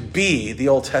trying to be the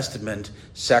Old Testament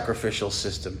sacrificial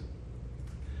system.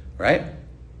 Right?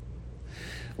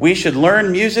 We should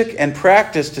learn music and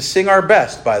practice to sing our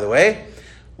best, by the way.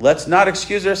 Let's not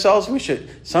excuse ourselves. We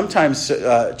should. Sometimes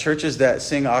churches that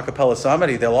sing a cappella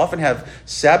psalmody, they'll often have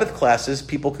Sabbath classes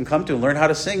people can come to and learn how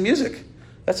to sing music.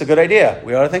 That's a good idea.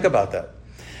 We ought to think about that.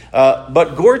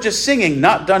 But gorgeous singing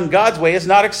not done God's way is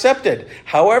not accepted,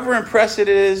 however impressive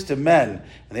it is to men.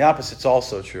 And the opposite's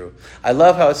also true. I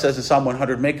love how it says in Psalm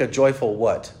 100, make a joyful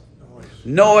what?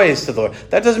 Noise to the Lord.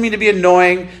 That doesn't mean to be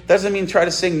annoying. That doesn't mean try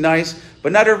to sing nice.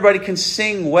 But not everybody can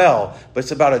sing well. But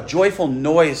it's about a joyful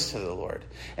noise to the Lord.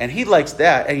 And he likes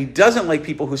that. And he doesn't like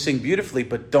people who sing beautifully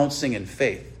but don't sing in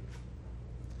faith.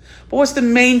 But what's the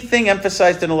main thing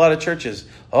emphasized in a lot of churches?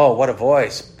 Oh, what a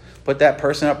voice. Put that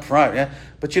person up front. Yeah.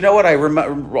 But you know what?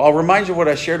 I'll remind you what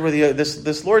I shared with you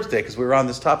this Lord's Day, because we were on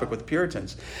this topic with the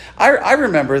Puritans. I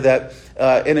remember that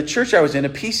in a church I was in, a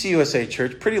PCUSA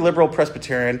church, pretty liberal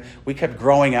Presbyterian. We kept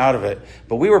growing out of it.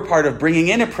 But we were part of bringing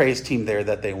in a praise team there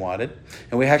that they wanted.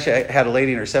 And we actually had a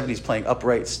lady in her 70s playing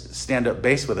upright stand-up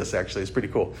bass with us, actually. It's pretty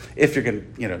cool. If you're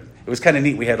going to, it was kind of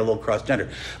neat. We had a little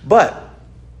cross-gender. But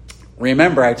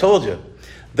remember, I told you,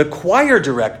 the choir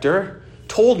director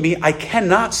told me I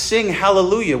cannot sing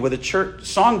Hallelujah with a church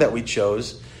song that we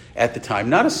chose at the time.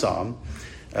 Not a psalm.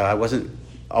 I wasn't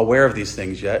aware of these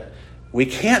things yet. We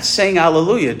can't sing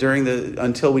Hallelujah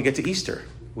until we get to Easter.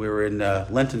 We were in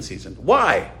Lenten season.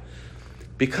 Why?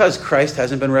 Because Christ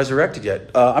hasn't been resurrected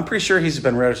yet. I'm pretty sure he's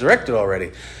been resurrected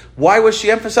already. Why was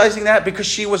she emphasizing that? Because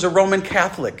she was a Roman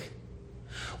Catholic.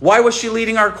 Why was she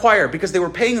leading our choir? Because they were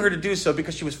paying her to do so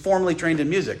because she was formally trained in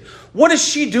music. What is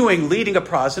she doing leading a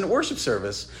Protestant worship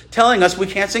service, telling us we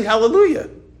can't sing Hallelujah?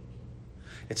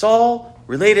 It's all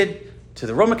related to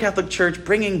the Roman Catholic Church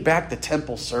bringing back the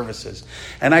temple services.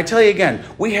 And I tell you again,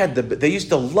 they used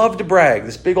to love to brag,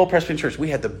 this big old Presbyterian church,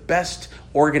 we had the best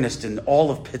organist in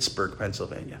all of Pittsburgh,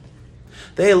 Pennsylvania.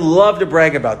 They love to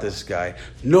brag about this guy.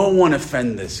 No one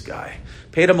offend this guy.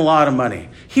 Paid him a lot of money.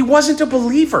 He wasn't a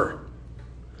believer.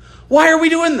 Why are we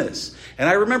doing this? And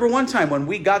I remember one time when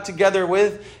we got together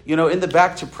in the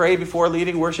back to pray before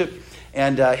leading worship,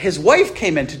 and his wife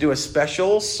came in to do a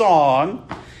special song.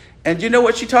 And you know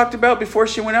what she talked about before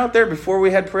she went out there, before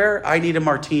we had prayer? I need a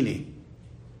martini.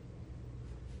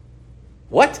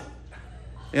 What?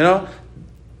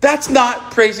 That's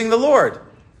not praising the Lord.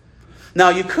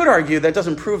 Now, you could argue that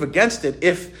doesn't prove against it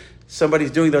if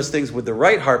somebody's doing those things with the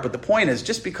right heart. But the point is,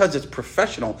 just because it's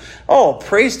professional,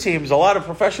 praise teams, a lot of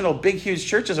professional, big, huge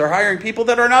churches are hiring people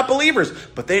that are not believers,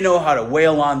 but they know how to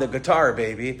wail on the guitar,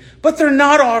 baby. But they're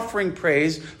not offering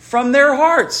praise from their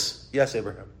hearts. Yes,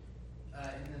 Abraham?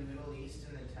 In the Middle East,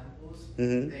 in the temples,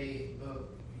 Mm-hmm. they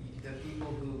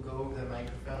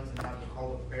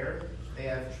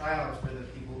tryouts for the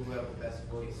people who have the best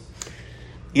voice.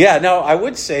 Yeah, no, I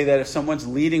would say that if someone's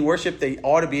leading worship, they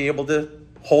ought to be able to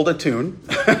hold a tune,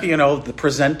 the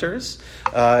presenters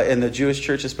in the Jewish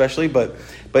church especially. But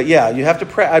yeah, you have to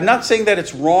pray. I'm not saying that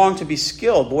it's wrong to be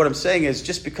skilled, but what I'm saying is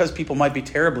just because people might be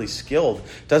terribly skilled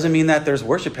doesn't mean that there's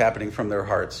worship happening from their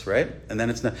hearts, right? And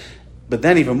then it's not. But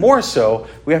then even more so,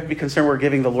 we have to be concerned we're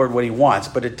giving the Lord what he wants,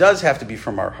 but it does have to be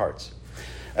from our hearts.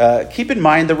 Keep in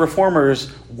mind, the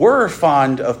Reformers were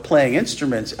fond of playing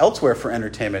instruments elsewhere for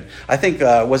entertainment. I think,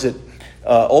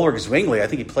 Ulrich Zwingli, I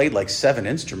think he played like 7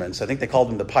 instruments. I think they called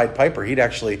him the Pied Piper. He'd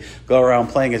actually go around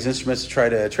playing his instruments to try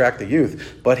to attract the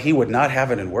youth, but he would not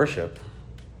have it in worship.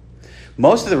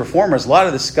 Most of the Reformers, a lot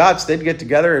of the Scots, they'd get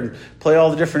together and play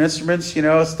all the different instruments,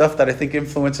 stuff that I think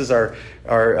influences our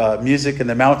music in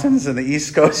the mountains and the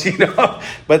East Coast,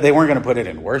 but they weren't going to put it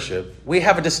in worship. We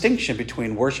have a distinction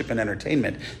between worship and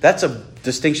entertainment. That's a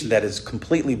distinction that is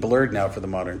completely blurred now for the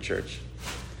modern church.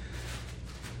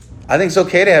 I think it's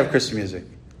okay to have Christian music.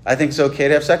 I think it's okay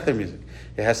to have secular music.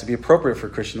 It has to be appropriate for a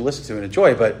Christian to listen to and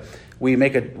enjoy, but we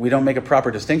don't make a proper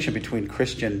distinction between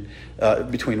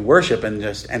between worship and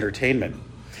just entertainment.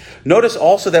 Notice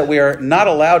also that we are not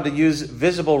allowed to use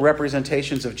visible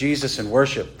representations of Jesus in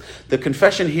worship. The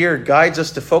confession here guides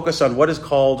us to focus on what is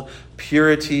called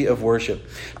purity of worship.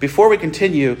 Before we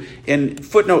continue, in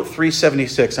footnote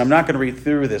 376, I'm not going to read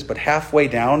through this, but halfway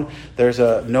down, there's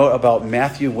a note about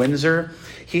Matthew Windsor.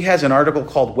 He has an article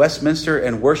called Westminster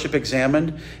and Worship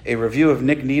Examined, a review of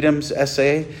Nick Needham's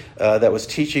essay that was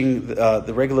teaching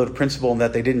the regulative principle and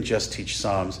that they didn't just teach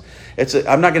Psalms.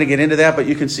 I'm not going to get into that, but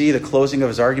you can see the closing of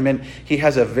his argument. He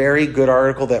has a very good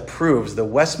article that proves the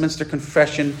Westminster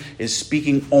Confession is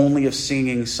speaking only of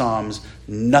singing Psalms.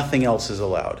 Nothing else is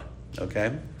allowed.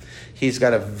 Okay? He's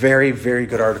got a very, very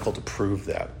good article to prove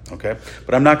that. Okay?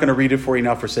 But I'm not going to read it for you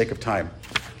now for sake of time.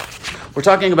 We're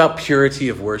talking about purity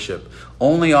of worship,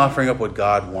 only offering up what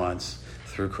God wants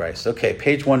through Christ. Okay,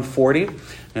 page 140. I'm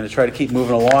going to try to keep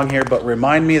moving along here, but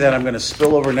remind me that I'm going to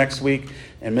spill over next week,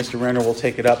 and Mr. Renner will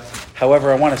take it up.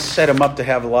 However, I want to set him up to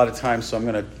have a lot of time, so I'm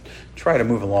going to try to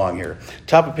move along here.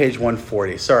 Top of page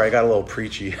 140. Sorry, I got a little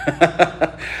preachy.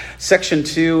 Section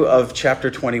 2 of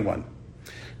chapter 21.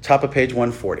 Top of page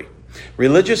 140.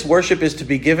 Religious worship is to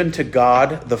be given to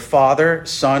God, the Father,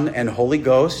 Son, and Holy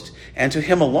Ghost, and to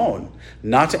him alone,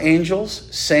 not to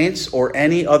angels, saints, or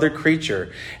any other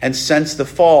creature, and since the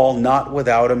fall, not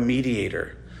without a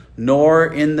mediator, nor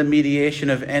in the mediation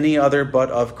of any other but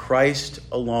of Christ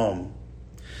alone.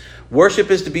 Worship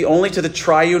is to be only to the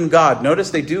triune God.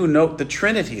 Notice they do note the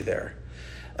Trinity there.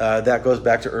 That goes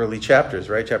back to early chapters,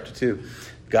 right? Chapter 2,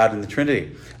 God and the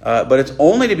Trinity. But it's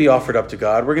only to be offered up to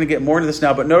God. We're going to get more into this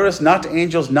now. But notice, not to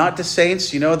angels, not to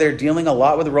saints. They're dealing a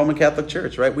lot with the Roman Catholic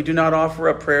Church, right? We do not offer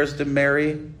up prayers to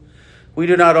Mary. We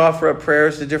do not offer up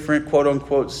prayers to different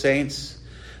quote-unquote saints.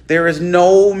 There is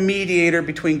no mediator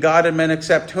between God and men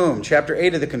except whom? Chapter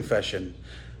 8 of the Confession.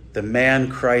 The man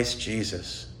Christ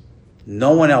Jesus.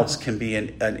 No one else can be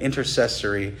an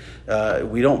intercessory.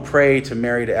 We don't pray to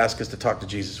Mary to ask us to talk to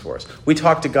Jesus for us. We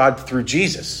talk to God through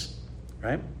Jesus,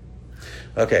 right?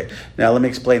 Okay, now let me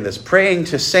explain this. Praying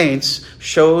to saints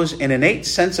shows an innate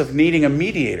sense of needing a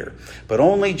mediator, but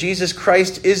only Jesus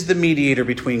Christ is the mediator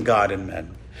between God and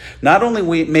men. Not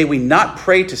only may we not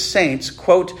pray to saints,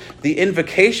 quote, the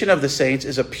invocation of the saints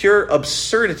is a pure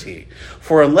absurdity,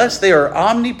 for unless they are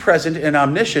omnipresent and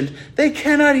omniscient, they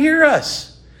cannot hear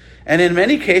us. And in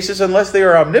many cases, unless they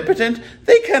are omnipotent,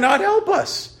 they cannot help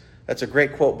us. That's a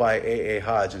great quote by A.A.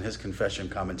 Hodge in his confession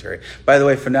commentary. By the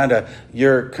way, Fernanda,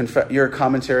 your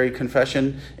commentary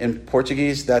confession in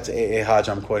Portuguese, that's A.A. Hodge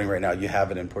I'm quoting right now. You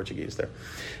have it in Portuguese there.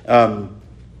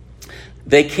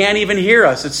 They can't even hear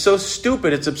us. It's so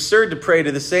stupid. It's absurd to pray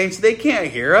to the saints. They can't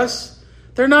hear us.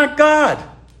 They're not God.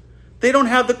 They don't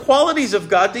have the qualities of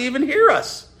God to even hear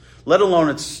us, let alone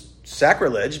it's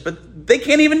sacrilege, but they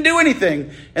can't even do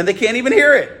anything, and they can't even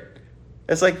hear it.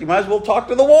 It's like you might as well talk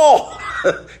to the wall.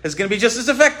 It's going to be just as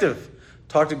effective.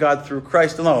 Talk to God through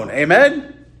Christ alone.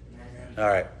 Amen? Amen. All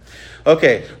right.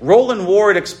 Okay, Roland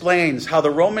Ward explains how the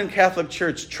Roman Catholic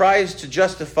Church tries to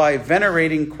justify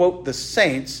venerating, quote, the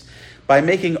saints by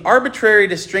making arbitrary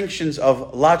distinctions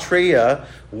of latria,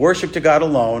 worship to God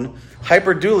alone,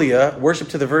 hyperdulia, worship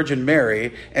to the Virgin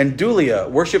Mary, and dulia,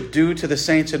 worship due to the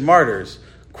saints and martyrs.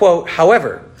 Quote,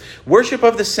 however, worship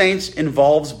of the saints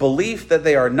involves belief that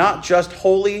they are not just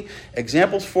holy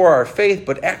examples for our faith,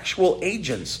 but actual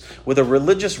agents with a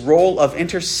religious role of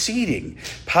interceding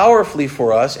powerfully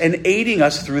for us and aiding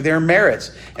us through their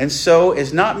merits, and so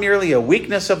is not merely a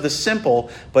weakness of the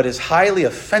simple, but is highly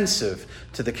offensive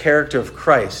to the character of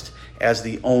Christ as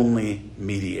the only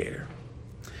mediator.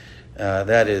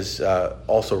 That is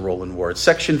also Roland Ward.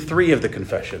 Section 3 of the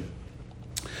Confession.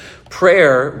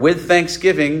 Prayer with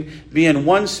thanksgiving, being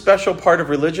one special part of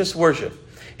religious worship,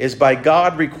 is by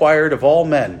God required of all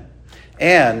men,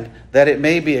 and that it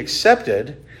may be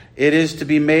accepted, it is to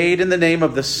be made in the name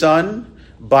of the Son,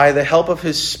 by the help of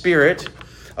his Spirit,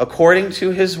 according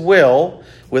to his will,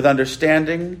 with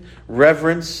understanding,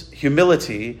 reverence,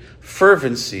 humility,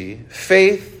 fervency,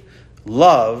 faith,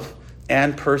 love,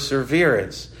 and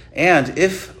perseverance, and,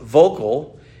 if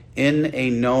vocal, in a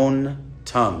known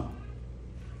tongue.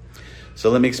 So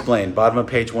let me explain. Bottom of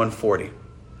page 140.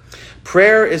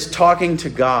 Prayer is talking to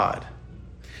God.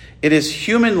 It is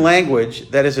human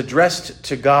language that is addressed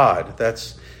to God.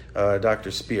 That's Dr.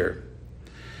 Spear.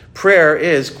 Prayer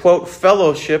is, quote,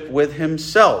 fellowship with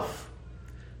himself.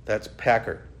 That's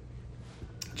Packer.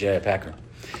 J.I. Packer.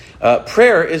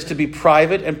 Prayer is to be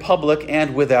private and public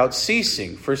and without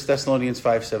ceasing. 1 Thessalonians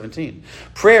 5:17.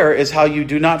 Prayer is how you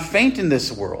do not faint in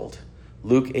this world.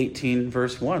 Luke 18,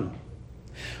 verse 1.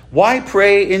 Why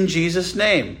pray in Jesus'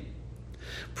 name?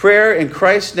 Prayer in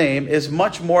Christ's name is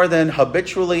much more than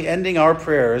habitually ending our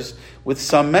prayers with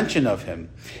some mention of him.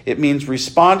 It means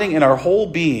responding in our whole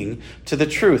being to the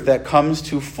truth that comes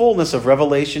to fullness of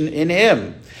revelation in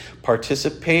him,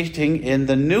 participating in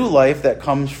the new life that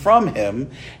comes from him,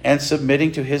 and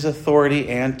submitting to his authority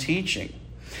and teaching.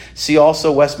 See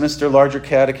also Westminster Larger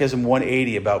Catechism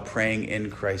 180 about praying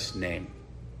in Christ's name.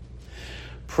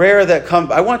 Prayer that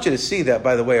comes, I want you to see that,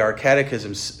 by the way, our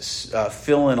catechisms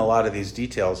fill in a lot of these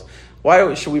details.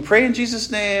 Why should we pray in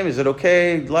Jesus' name? Is it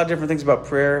okay? A lot of different things about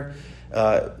prayer.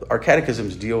 Our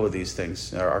catechisms deal with these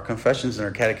things. Our confessions and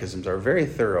our catechisms are very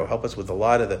thorough, help us with a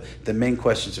lot of the main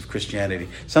questions of Christianity,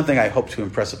 something I hope to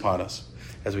impress upon us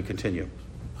as we continue.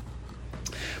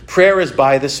 Prayer is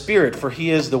by the Spirit, for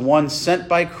he is the one sent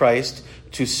by Christ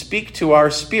to speak to our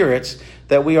spirits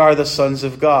that we are the sons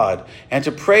of God, and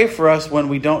to pray for us when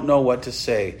we don't know what to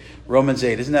say. Romans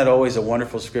 8, isn't that always a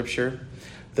wonderful scripture?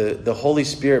 The Holy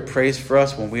Spirit prays for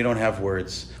us when we don't have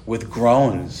words, with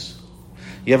groans.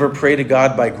 You ever pray to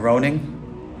God by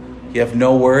groaning? You have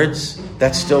no words?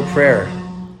 That's still prayer.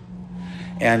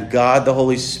 And God, the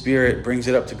Holy Spirit, brings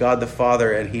it up to God the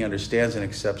Father, and he understands and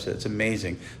accepts it. It's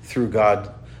amazing, through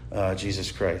God, Jesus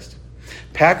Christ.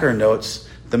 Packer notes,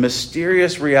 the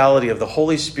mysterious reality of the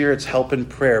Holy Spirit's help in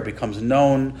prayer becomes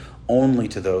known only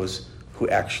to those who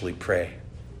actually pray.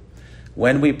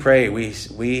 When we pray,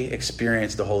 we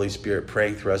experience the Holy Spirit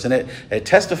praying through us. And it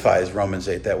testifies, Romans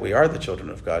 8, that we are the children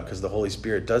of God, because the Holy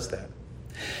Spirit does that.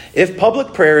 If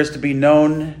public prayer is to be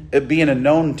in a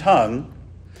known tongue,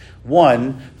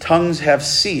 1, tongues have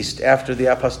ceased after the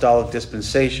apostolic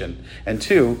dispensation. And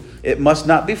 2, it must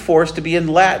not be forced to be in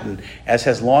Latin, as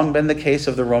has long been the case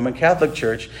of the Roman Catholic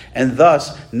Church, and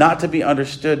thus not to be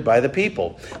understood by the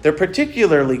people. They're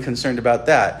particularly concerned about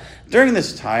that. During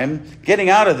this time, getting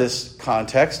out of this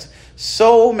context,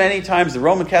 so many times the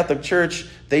Roman Catholic Church,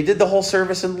 they did the whole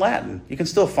service in Latin. You can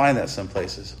still find that some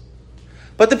places.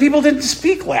 But the people didn't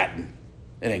speak Latin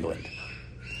in England.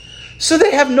 So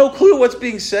they have no clue what's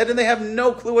being said, and they have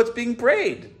no clue what's being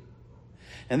prayed.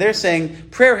 And they're saying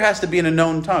prayer has to be in a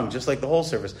known tongue, just like the whole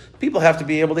service. People have to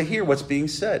be able to hear what's being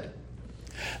said.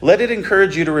 Let it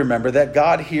encourage you to remember that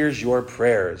God hears your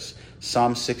prayers,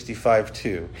 Psalm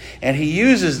 65:2, and he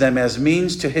uses them as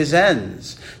means to his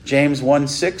ends, James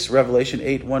 1:6, Revelation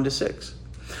 8:1-6.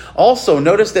 Also,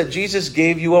 notice that Jesus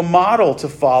gave you a model to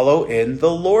follow in the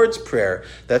Lord's Prayer.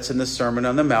 That's in the Sermon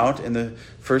on the Mount in the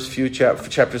first few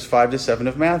chapters 5-7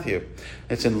 of Matthew.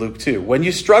 It's in Luke 2. When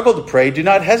you struggle to pray, do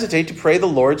not hesitate to pray the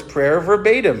Lord's Prayer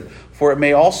verbatim, for it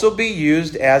may also be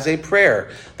used as a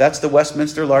prayer. That's the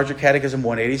Westminster Larger Catechism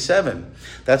 187.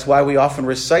 That's why we often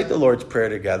recite the Lord's Prayer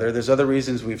together. There's other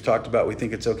reasons we've talked about we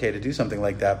think it's okay to do something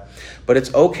like that. But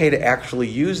it's okay to actually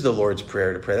use the Lord's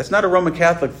Prayer to pray. That's not a Roman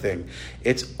Catholic thing.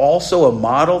 It's also a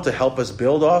model to help us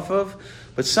build off of.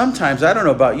 But sometimes, I don't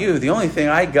know about you, the only thing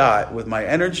I got with my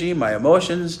energy, my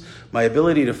emotions, my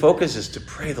ability to focus is to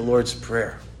pray the Lord's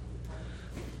Prayer.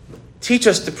 Teach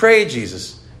us to pray,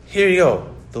 Jesus. Here you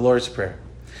go, the Lord's Prayer.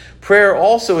 Prayer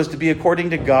also is to be according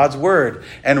to God's word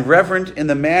and reverent in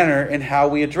the manner in how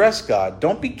we address God.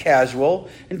 Don't be casual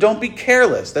and don't be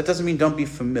careless. That doesn't mean don't be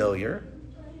familiar,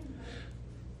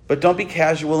 but don't be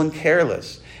casual and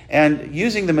careless. And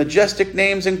using the majestic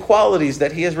names and qualities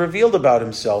that he has revealed about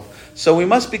himself. So we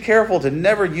must be careful to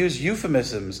never use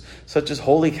euphemisms such as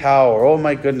holy cow or oh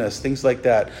my goodness, things like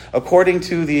that, according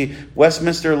to the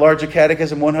Westminster Larger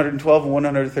Catechism 112 and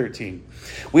 113.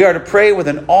 We are to pray with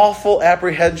an awful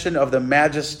apprehension of the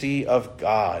majesty of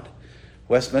God.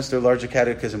 Westminster Larger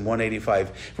Catechism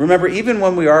 185. Remember, even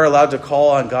when we are allowed to call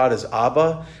on God as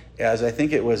Abba, as I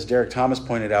think it was Derek Thomas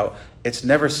pointed out, it's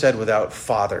never said without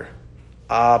Father.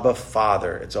 Abba,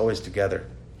 Father. It's always together.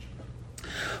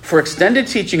 For extended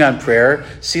teaching on prayer,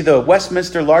 see the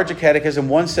Westminster Larger Catechism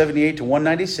 178 to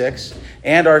 196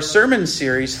 and our sermon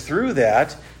series through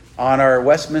that on our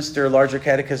Westminster Larger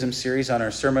Catechism series on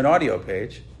our sermon audio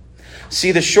page.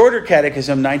 See the Shorter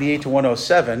Catechism 98 to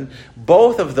 107,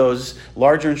 both of those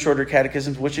larger and shorter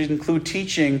catechisms, which include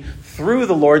teaching through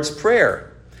the Lord's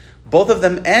Prayer. Both of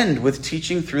them end with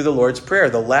teaching through the Lord's Prayer.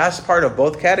 The last part of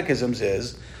both catechisms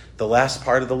is the last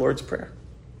part of the Lord's Prayer.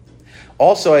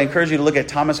 Also, I encourage you to look at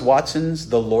Thomas Watson's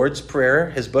The Lord's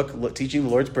Prayer, his book, Teaching the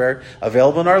Lord's Prayer,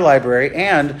 available in our library,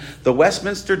 and the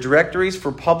Westminster Directories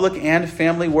for Public and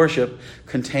Family Worship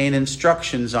contain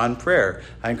instructions on prayer.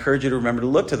 I encourage you to remember to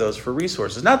look to those for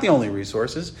resources. Not the only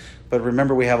resources, but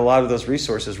remember we have a lot of those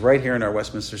resources right here in our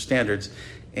Westminster Standards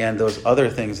and those other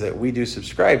things that we do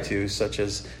subscribe to, such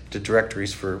as the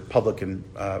directories for public and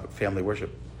family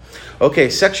worship. Okay,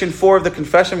 section 4 of the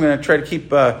confession. I'm going to try to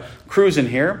keep cruising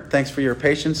here. Thanks for your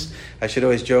patience. I should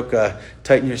always joke,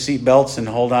 tighten your seat belts and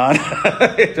hold on.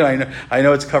 I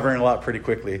know it's covering a lot pretty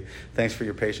quickly. Thanks for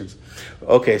your patience.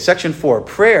 Okay, section 4.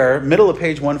 Prayer, middle of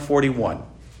page 141.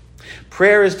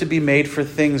 Prayer is to be made for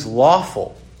things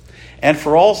lawful and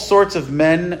for all sorts of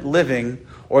men living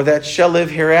or that shall live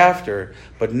hereafter,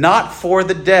 but not for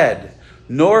the dead,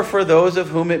 nor for those of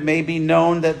whom it may be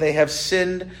known that they have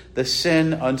sinned the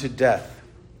sin unto death.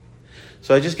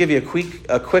 So I just give you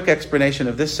a quick explanation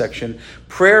of this section.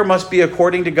 Prayer must be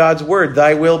according to God's word.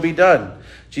 Thy will be done.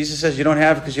 Jesus says you don't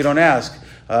have because you don't ask.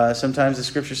 Sometimes the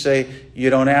scriptures say you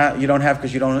don't have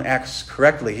because you don't ask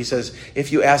correctly. He says,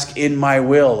 if you ask in my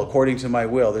will, according to my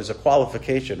will, there's a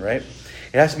qualification, right?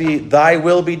 It has to be thy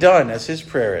will be done, as his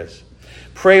prayer is.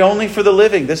 Pray only for the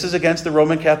living. This is against the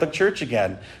Roman Catholic Church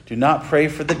again. Do not pray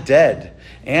for the dead.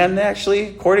 And actually,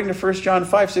 according to 1 John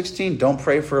 5:16, don't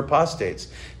pray for apostates.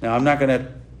 Now, I'm not going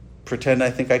to pretend I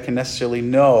think I can necessarily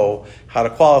know how to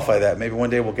qualify that. Maybe one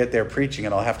day we'll get there preaching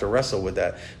and I'll have to wrestle with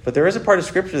that. But there is a part of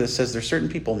Scripture that says there's certain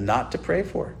people not to pray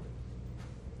for.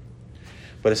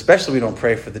 But especially we don't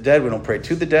pray for the dead. We don't pray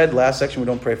to the dead. Last section, we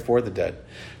don't pray for the dead.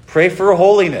 Pray for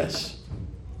holiness.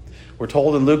 We're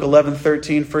told in Luke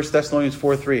 11:13, 1 Thessalonians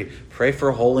 4:3, pray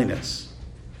for holiness.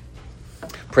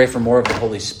 Pray for more of the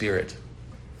Holy Spirit.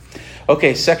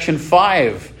 Okay, section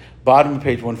 5, bottom of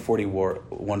page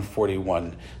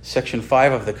 141. Section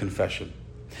 5 of the confession.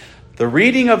 The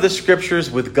reading of the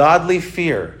scriptures with godly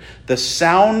fear, the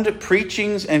sound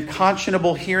preachings and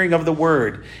conscionable hearing of the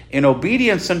word, in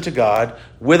obedience unto God,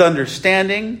 with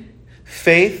understanding,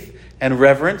 faith, and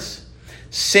reverence,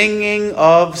 singing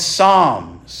of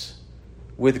psalms,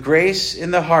 with grace in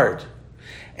the heart,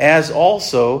 as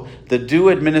also the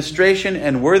due administration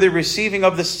and worthy receiving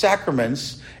of the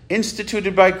sacraments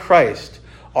instituted by Christ,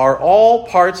 are all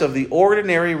parts of the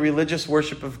ordinary religious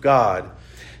worship of God,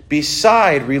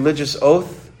 beside religious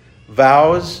oath,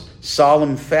 vows,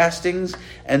 solemn fastings,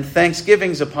 and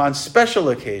thanksgivings upon special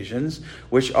occasions,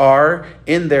 which are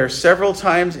in their several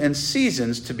times and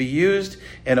seasons to be used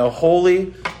in a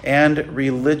holy and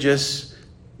religious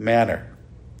manner.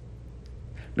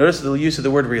 Notice the use of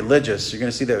the word religious. You're going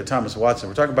to see that with Thomas Watson.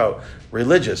 We're talking about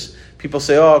religious. People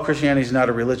say, oh, Christianity is not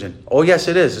a religion. Oh, yes,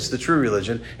 it is. It's the true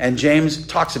religion. And James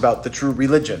talks about the true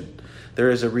religion.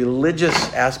 There is a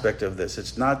religious aspect of this.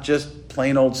 It's not just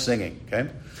plain old singing, okay?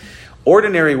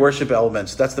 Ordinary worship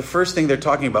elements. That's the first thing they're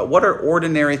talking about. What are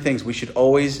ordinary things we should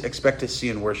always expect to see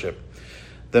in worship?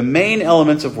 The main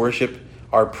elements of worship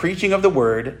are preaching of the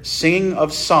word, singing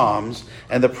of psalms,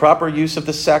 and the proper use of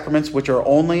the sacraments, which are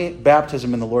only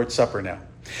baptism and the Lord's Supper now.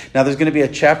 Now, there's going to be a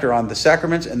chapter on the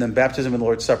sacraments and then baptism and the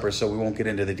Lord's Supper, so we won't get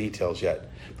into the details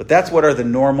yet. But that's what are the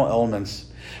normal elements.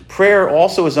 Prayer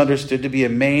also is understood to be a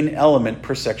main element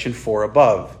per section 4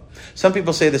 above. Some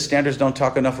people say the standards don't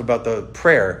talk enough about the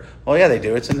prayer. Well, yeah, they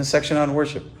do. It's in the section on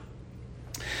worship.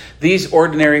 These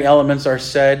ordinary elements are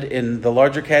said in the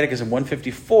Larger Catechism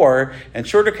 154 and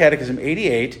Shorter Catechism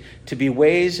 88 to be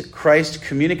ways Christ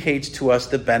communicates to us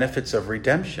the benefits of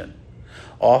redemption,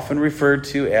 often referred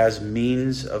to as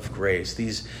means of grace.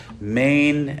 These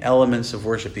main elements of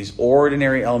worship, these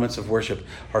ordinary elements of worship,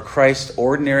 are Christ's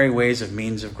ordinary ways of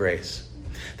means of grace.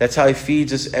 That's how he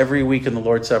feeds us every week in the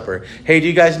Lord's Supper. Hey, do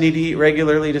you guys need to eat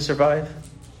regularly to survive?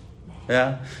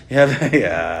 Yeah, you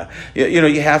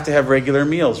have to have regular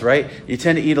meals, right? You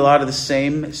tend to eat a lot of the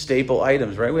same staple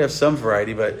items, right? We have some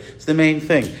variety, but it's the main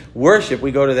thing. Worship,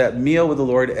 we go to that meal with the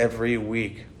Lord every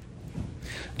week.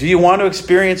 Do you want to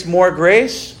experience more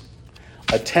grace?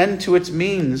 Attend to its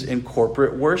means in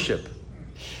corporate worship.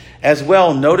 As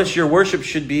well, notice your worship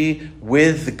should be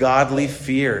with godly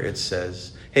fear, it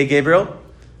says. Hey, Gabriel,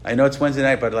 I know it's Wednesday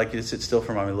night, but I'd like you to sit still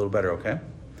for mommy a little better, okay?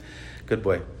 Good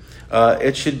boy.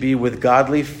 It should be with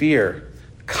godly fear,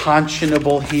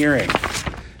 conscionable hearing,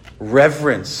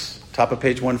 reverence, top of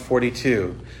page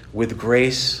 142, with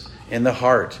grace in the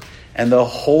heart, and the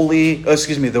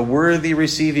worthy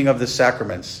receiving of the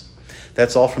sacraments.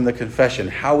 That's all from the confession.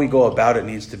 How we go about it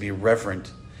needs to be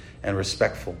reverent and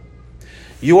respectful.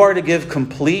 You are to give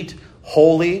complete,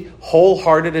 holy,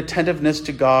 wholehearted attentiveness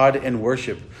to God in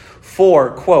worship.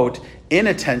 For, quote,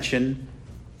 inattention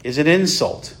is an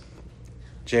insult.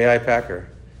 J.I. Packer.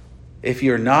 If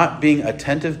you're not being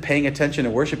attentive, paying attention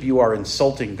in worship, you are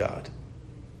insulting God.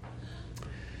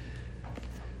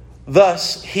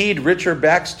 Thus, heed Richard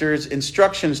Baxter's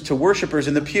instructions to worshipers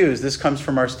in the pews. This comes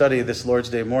from our study this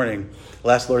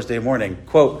last Lord's Day morning.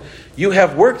 Quote, you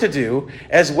have work to do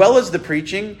as well as the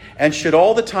preaching and should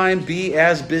all the time be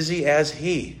as busy as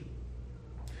he.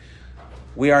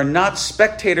 We are not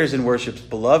spectators in worship,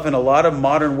 beloved, and a lot of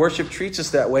modern worship treats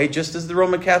us that way, just as the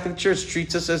Roman Catholic Church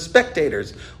treats us as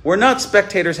spectators. We're not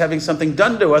spectators having something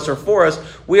done to us or for us.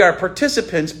 We are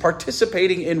participants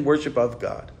participating in worship of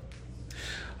God.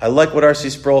 I like what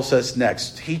R.C. Sproul says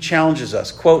next. He challenges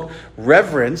us, quote,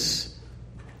 reverence.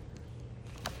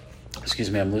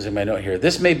 Excuse me, I'm losing my note here.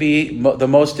 This may be the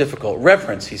most difficult.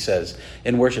 Reverence, he says,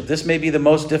 in worship. This may be the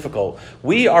most difficult.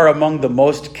 We are among the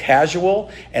most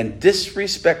casual and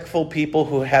disrespectful people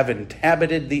who have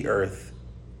inhabited the earth.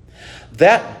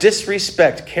 That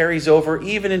disrespect carries over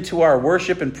even into our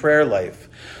worship and prayer life.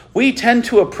 We tend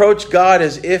to approach God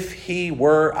as if he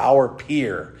were our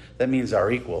peer. That means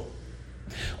our equal.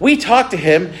 We talk to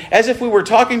him as if we were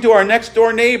talking to our next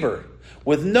door neighbor,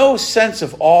 with no sense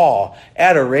of awe,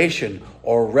 adoration,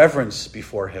 or reverence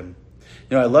before him.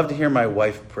 You know, I love to hear my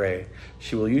wife pray.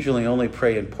 She will usually only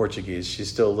pray in Portuguese. She's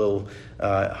still a little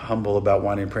humble about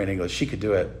wanting to pray in English. She could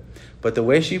do it. But the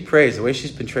way she prays, the way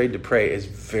she's been trained to pray is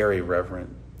very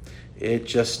reverent. It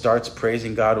just starts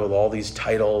praising God with all these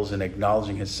titles and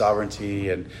acknowledging his sovereignty.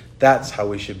 And that's how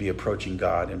we should be approaching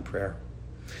God in prayer.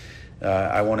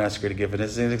 I won't ask her to give it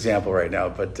as an example right now,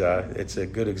 but it's a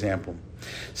good example.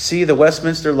 See the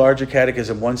Westminster Larger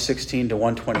Catechism 116 to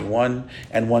 121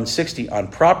 and 160 on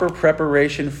proper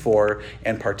preparation for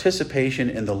and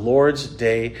participation in the Lord's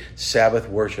Day Sabbath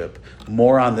worship.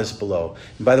 More on this below.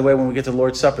 And by the way, when we get to the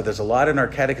Lord's Supper, there's a lot in our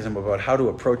catechism about how to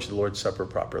approach the Lord's Supper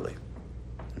properly.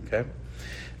 Okay?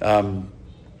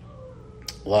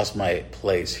 Lost my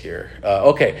place here.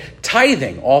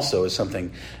 Tithing also is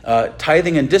something.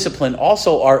 Tithing and discipline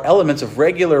also are elements of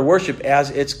regular worship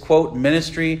as its, quote,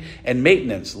 ministry and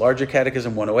maintenance. Larger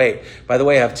Catechism 108. By the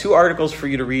way, I have 2 articles for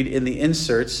you to read in the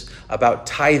inserts about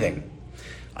tithing.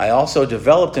 I also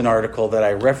developed an article that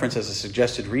I reference as a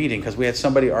suggested reading because we had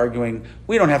somebody arguing,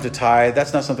 we don't have to tithe.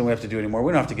 That's not something we have to do anymore.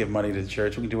 We don't have to give money to the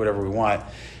church. We can do whatever we want.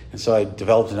 And so I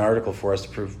developed an article for us to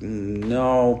prove,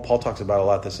 no, Paul talks about a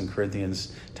lot this in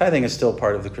Corinthians. Tithing is still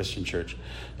part of the Christian church.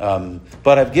 But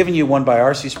I've given you one by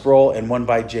R.C. Sproul and one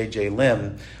by J.J.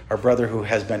 Lim, our brother who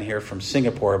has been here from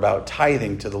Singapore, about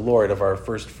tithing to the Lord of our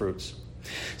first fruits.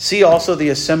 See also the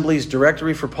Assembly's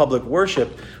Directory for Public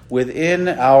Worship within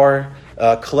our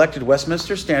collected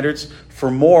Westminster Standards for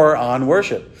more on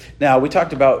worship. Now, we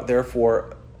talked about,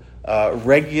 therefore,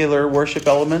 regular worship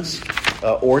elements,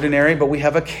 ordinary, but we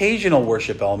have occasional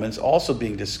worship elements also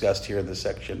being discussed here in this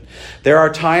section. There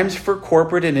are times for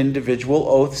corporate and individual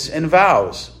oaths and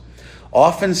vows,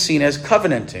 often seen as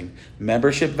covenanting.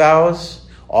 Membership vows,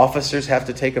 officers have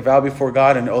to take a vow before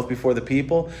God and an oath before the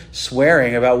people,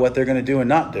 swearing about what they're going to do and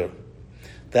not do.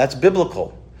 That's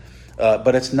biblical,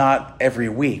 but it's not every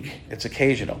week. It's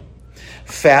occasional.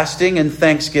 Fasting and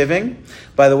thanksgiving.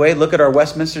 By the way, look at our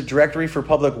Westminster Directory for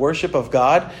Public Worship of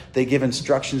God. They give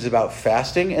instructions about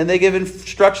fasting, and they give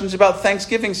instructions about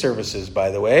Thanksgiving services,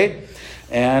 by the way.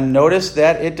 And notice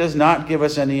that it does not give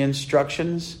us any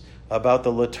instructions about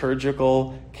the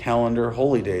liturgical calendar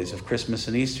holy days of Christmas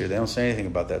and Easter. They don't say anything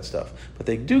about that stuff. But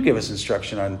they do give us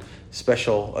instruction on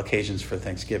special occasions for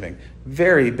Thanksgiving.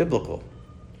 Very biblical.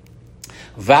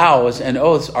 Vows and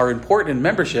oaths are important in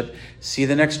membership. See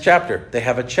the next chapter. They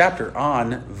have a chapter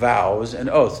on vows and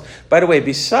oaths. By the way,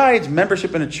 besides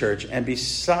membership in a church and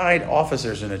beside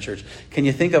officers in a church, can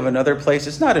you think of another place?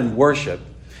 It's not in worship,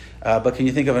 but can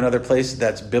you think of another place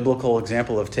that's biblical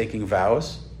example of taking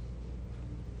vows?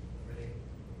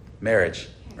 Marriage,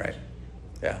 right?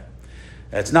 Yeah.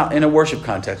 It's not in a worship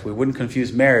context. We wouldn't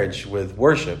confuse marriage with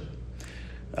worship,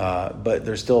 but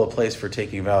there's still a place for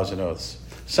taking vows and oaths.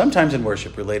 Sometimes in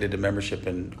worship related to membership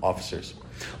in officers.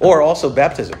 Or also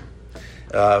baptism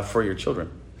for your children.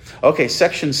 Okay,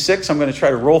 section 6. I'm going to try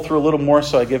to roll through a little more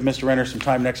so I give Mr. Renner some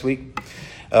time next week.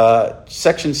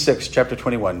 Section 6, chapter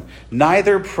 21.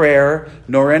 Neither prayer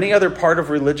nor any other part of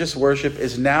religious worship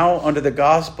is now under the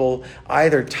gospel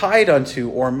either tied unto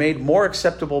or made more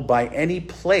acceptable by any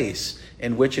place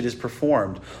in which it is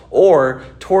performed or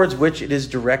towards which it is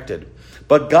directed.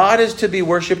 But God is to be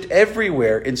worshipped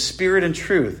everywhere in spirit and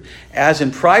truth, as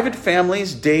in private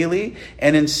families daily,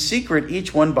 and in secret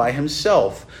each one by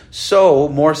himself. So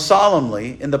more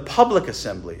solemnly in the public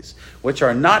assemblies, which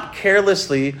are not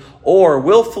carelessly or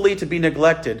willfully to be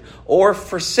neglected or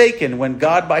forsaken, when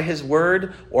God by his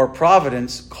word or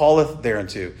providence calleth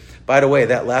thereunto. By the way,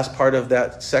 that last part of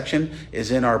that section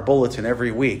is in our bulletin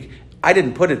every week. I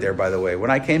didn't put it there, by the way.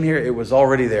 When I came here, it was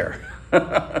already there.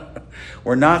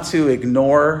 We're not to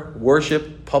ignore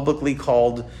worship publicly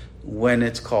called when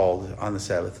it's called on the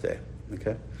Sabbath day.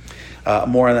 Okay,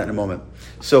 more on that in a moment.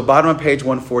 So bottom of page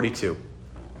 142.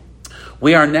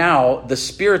 We are now the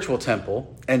spiritual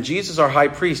temple, and Jesus, our high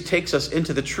priest, takes us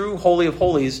into the true Holy of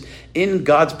Holies in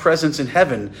God's presence in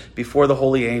heaven before the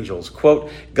holy angels.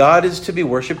 Quote, God is to be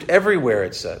worshipped everywhere,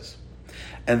 it says.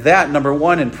 And that, number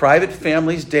one, in private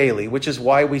families daily, which is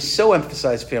why we so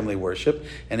emphasize family worship.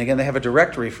 And again, they have a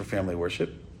directory for family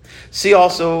worship. See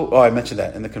also, I mentioned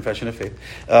that in the Confession of Faith.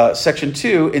 Section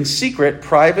 2, in secret,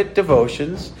 private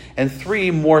devotions. And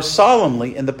 3, more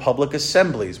solemnly in the public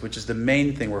assemblies, which is the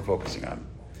main thing we're focusing on.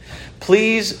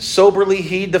 Please soberly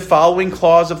heed the following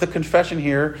clause of the confession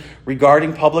here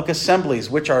regarding public assemblies,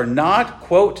 which are not,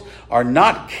 quote, are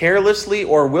not carelessly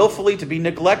or willfully to be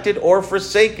neglected or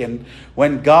forsaken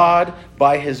when God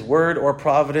by his word or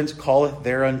providence calleth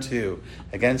thereunto.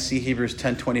 Again, see Hebrews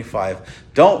 10:25.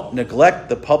 Don't neglect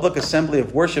the public assembly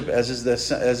of worship as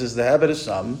is the habit of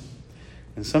some.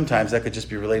 And sometimes that could just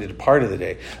be related to part of the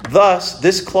day. Thus,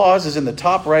 this clause is in the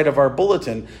top right of our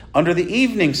bulletin under the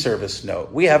evening service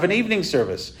note. We have an evening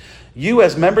service. You,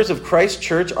 as members of Christ's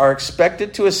church, are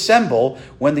expected to assemble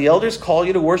when the elders call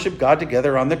you to worship God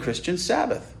together on the Christian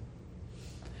Sabbath.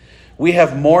 We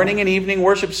have morning and evening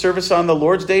worship service on the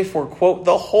Lord's Day for, quote,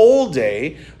 the whole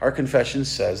day, our confession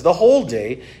says. The whole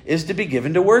day is to be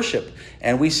given to worship.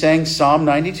 And we sang Psalm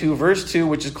 92, verse 2,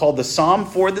 which is called the Psalm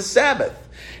for the Sabbath.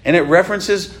 And it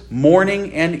references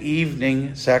morning and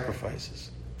evening sacrifices.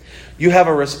 You have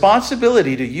a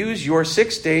responsibility to use your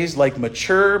 6 days like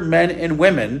mature men and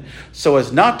women so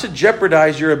as not to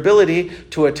jeopardize your ability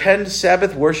to attend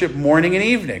Sabbath worship morning and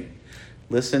evening.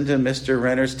 Listen to Mr.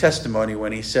 Renner's testimony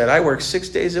when he said, I work 6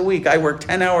 days a week. I work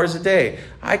 10 hours a day.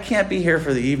 I can't be here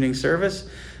for the evening service.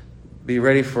 Be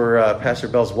ready for Pastor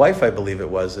Bell's wife, I believe it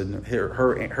was, and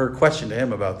her question to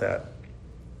him about that.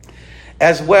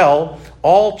 As well,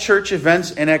 all church events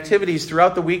and activities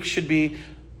throughout the week should be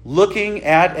looking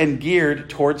at and geared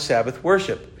towards Sabbath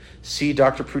worship. See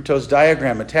Dr. Pruto's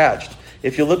diagram attached.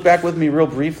 If you look back with me real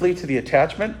briefly to the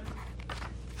attachment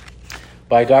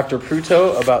by Dr.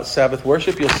 Pruto about Sabbath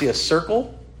worship, you'll see a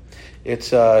circle. It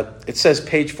says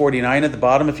page 49 at the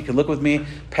bottom. If you can look with me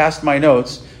past my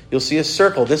notes, you'll see a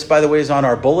circle. This, by the way, is on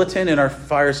our bulletin in our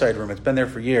fireside room. It's been there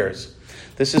for years.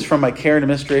 This is from my care and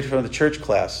administration from the church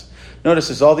class. Notice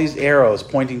there's all these arrows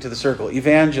pointing to the circle.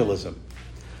 Evangelism,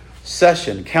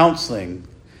 session, counseling,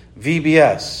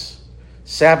 VBS,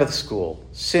 Sabbath school,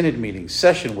 synod meetings,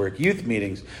 session work, youth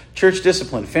meetings, church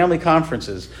discipline, family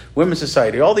conferences, women's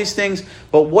society, all these things.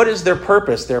 But what is their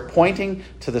purpose? They're pointing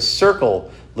to the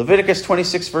circle. Leviticus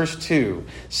 26 verse 2,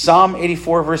 Psalm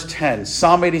 84 verse 10,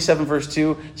 Psalm 87 verse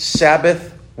 2,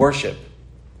 Sabbath worship.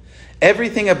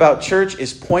 Everything about church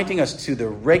is pointing us to the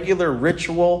regular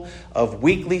ritual of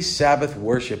weekly Sabbath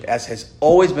worship, as has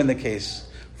always been the case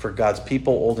for God's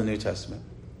people, Old and New Testament.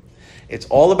 It's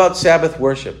all about Sabbath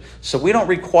worship. So we don't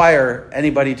require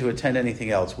anybody to attend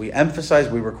anything else. We emphasize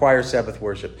we require Sabbath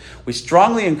worship. We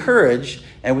strongly encourage,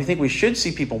 and we think we should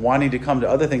see people wanting to come to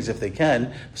other things if they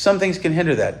can. Some things can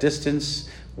hinder that. Distance,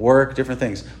 work, different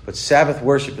things. But Sabbath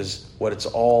worship is what it's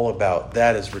all about.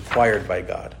 That is required by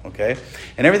God, okay?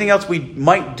 And everything else we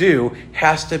might do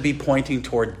has to be pointing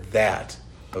toward that,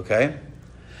 okay?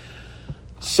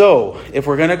 So, if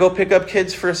we're going to go pick up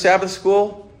kids for a Sabbath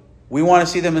school, we want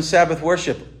to see them in Sabbath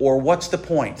worship. Or what's the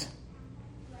point?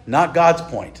 Not God's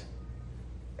point.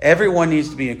 Everyone needs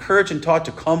to be encouraged and taught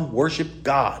to come worship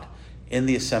God in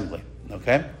the assembly,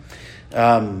 okay?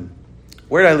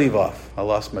 Where did I leave off? I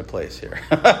lost my place here.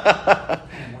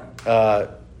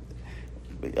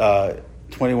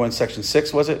 21 section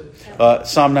 6, was it?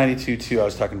 Psalm 92, 2 I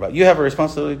was talking about. You have a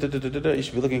responsibility. You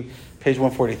should be looking page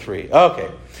 143. Okay.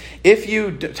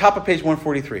 Top of page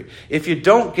 143. If you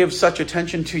don't give such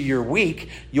attention to your week,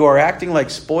 you are acting like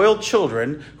spoiled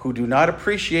children who do not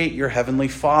appreciate your heavenly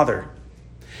Father.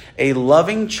 A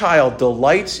loving child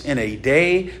delights in a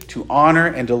day to honor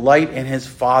and delight in his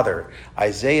father.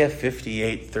 Isaiah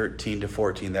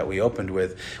 58:13-14 that we opened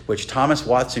with, which Thomas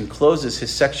Watson closes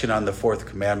his section on the fourth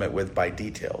commandment with by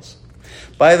details.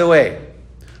 By the way,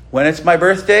 when it's my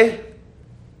birthday,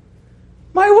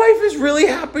 my wife is really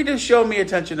happy to show me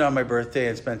attention on my birthday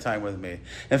and spend time with me.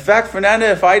 In fact, Fernanda,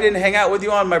 if I didn't hang out with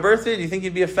you on my birthday, do you think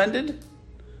you'd be offended?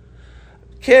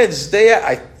 Kids,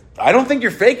 I don't think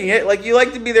you're faking it. Like, you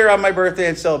like to be there on my birthday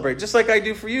and celebrate, just like I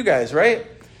do for you guys, right?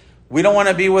 We don't want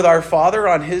to be with our Father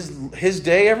on his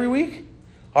day every week?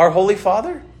 Our Holy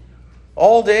Father?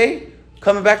 All day?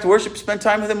 Coming back to worship, spend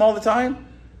time with him all the time?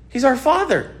 He's our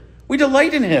Father. We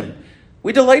delight in him.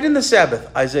 We delight in the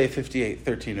Sabbath, Isaiah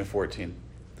 58:13-14.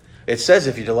 It says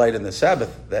if you delight in the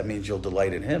Sabbath, that means you'll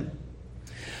delight in him.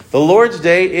 The Lord's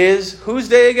Day is whose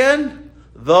day again?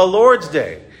 The Lord's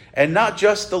Day. And not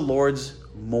just the Lord's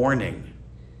morning.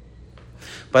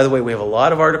 By the way, we have a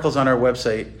lot of articles on our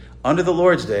website under the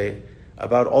Lord's Day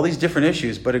about all these different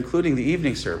issues, but including the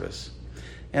evening service.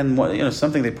 And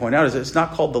something they point out is that it's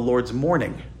not called the Lord's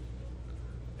morning.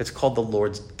 It's called the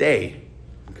Lord's Day.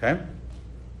 Okay?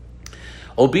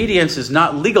 Obedience is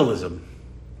not legalism,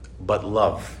 but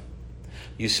love.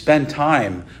 You spend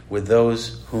time with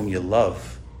those whom you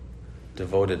love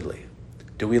devotedly.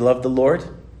 Do we love the Lord?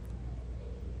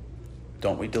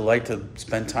 Don't we delight to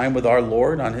spend time with our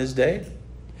Lord on his day?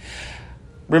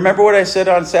 Remember what I said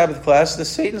on Sabbath class?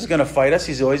 Satan's going to fight us.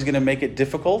 He's always going to make it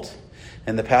difficult.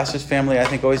 And the pastor's family, I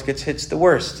think, always gets hit the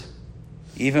worst,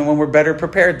 even when we're better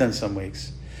prepared than some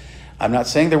weeks. I'm not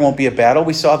saying there won't be a battle.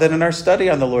 We saw that in our study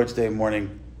on the Lord's Day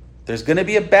morning. There's going to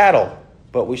be a battle,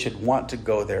 but we should want to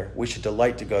go there. We should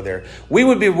delight to go there. We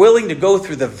would be willing to go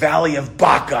through the valley of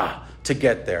Baca to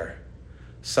get there.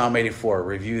 Psalm 84,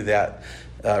 review that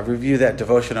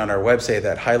devotion on our website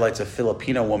that highlights a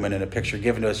Filipino woman in a picture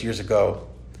given to us years ago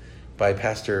by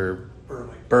Pastor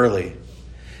Burley.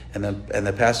 And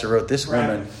the pastor wrote, this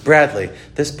woman, Bradley,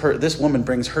 this woman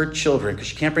brings her children, because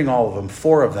she can't bring all of them,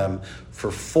 4 of them, for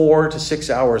 4 to 6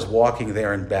 hours walking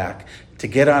there and back to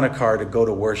get on a car to go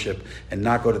to worship and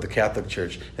not go to the Catholic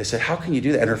Church. They said, how can you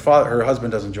do that? And her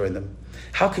husband doesn't join them.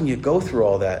 How can you go through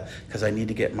all that? Because I need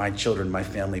to get my children, my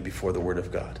family before the Word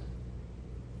of God.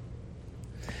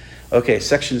 Okay,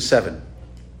 section 7.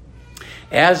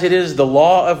 As it is the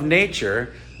law of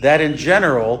nature that in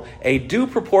general a due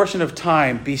proportion of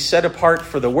time be set apart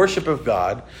for the worship of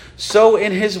God, so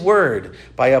in his word,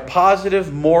 by a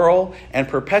positive, moral, and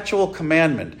perpetual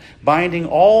commandment, binding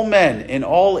all men in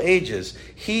all ages,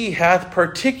 he hath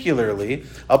particularly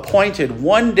appointed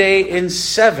one day in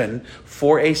 7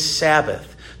 for a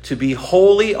Sabbath, to be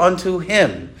holy unto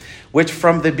him, which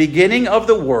from the beginning of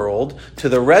the world to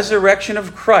the resurrection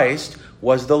of Christ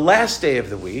was the last day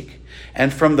of the week,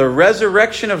 and from the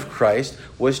resurrection of Christ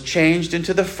was changed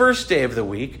into the first day of the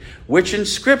week, which in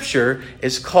Scripture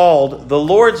is called the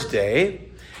Lord's Day,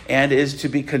 and is to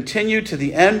be continued to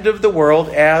the end of the world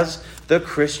as the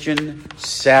Christian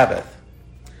Sabbath.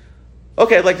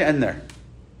 Okay, I'd like to end there.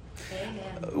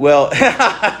 Amen. Well,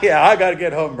 yeah, I got to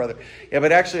get home, brother. Yeah,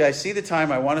 but actually, I see the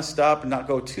time. I want to stop and not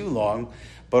go too long.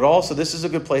 But also, this is a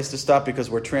good place to stop because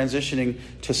we're transitioning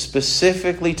to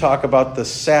specifically talk about the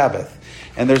Sabbath.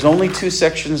 And there's only 2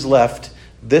 sections left.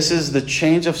 This is the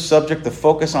change of subject, the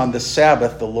focus on the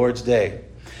Sabbath, the Lord's Day.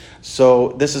 So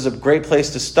this is a great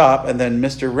place to stop. And then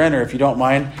Mr. Renner, if you don't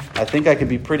mind, I think I can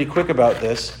be pretty quick about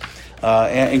this,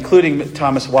 including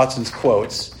Thomas Watson's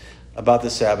quotes about the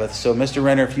Sabbath. So Mr.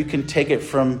 Renner, if you can take it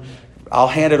from, I'll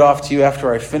hand it off to you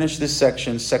after I finish this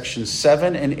section, sections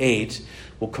 7 and 8.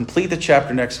 We'll complete the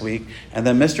chapter next week, and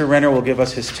then Mr. Renner will give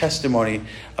us his testimony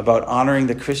about honoring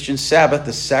the Christian Sabbath,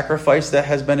 the sacrifice that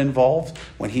has been involved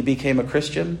when he became a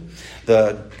Christian,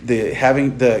 the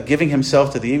giving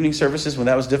himself to the evening services when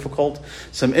that was difficult.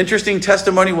 Some interesting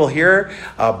testimony we'll hear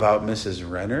about Mrs.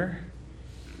 Renner.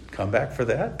 Come back for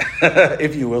that,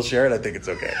 if you will share it. I think it's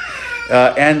okay.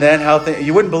 And then how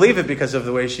you wouldn't believe it because of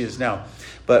the way she is now.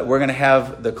 But we're going to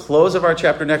have the close of our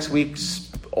chapter next week.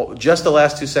 Just the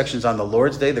last 2 sections on the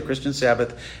Lord's Day, the Christian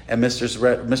Sabbath, and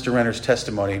Mr. Renner's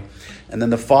testimony. And then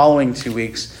the following 2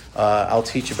 weeks, I'll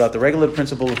teach about the regular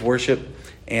principle of worship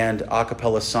and a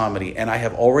cappella psalmody. And I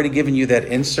have already given you that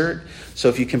insert. So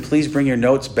if you can please bring your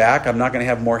notes back. I'm not going to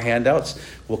have more handouts.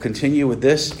 We'll continue with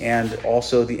this and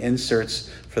also the inserts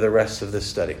for the rest of this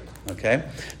study. Okay?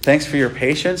 Thanks for your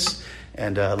patience.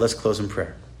 And let's close in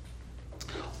prayer.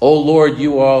 O Lord,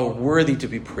 you are worthy to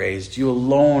be praised. You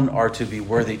alone are to be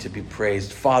worthy to be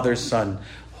praised. Father, Son,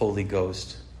 Holy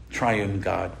Ghost, Triune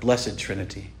God, Blessed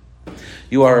Trinity.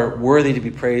 You are worthy to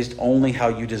be praised only how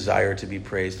you desire to be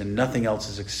praised, and nothing else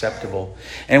is acceptable.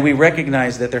 And we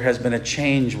recognize that there has been a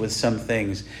change with some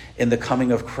things in the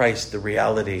coming of Christ, the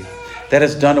reality. That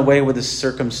has done away with the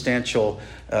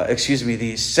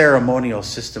the ceremonial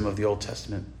system of the Old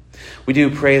Testament. We do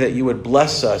pray that you would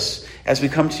bless us as we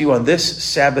come to you on this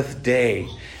Sabbath day,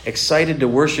 excited to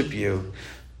worship you,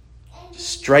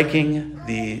 striking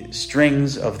the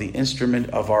strings of the instrument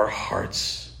of our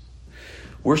hearts,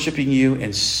 worshiping you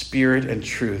in spirit and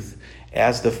truth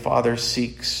as the Father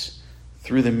seeks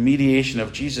through the mediation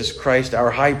of Jesus Christ,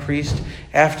 our high priest,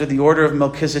 after the order of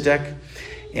Melchizedek,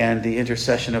 and the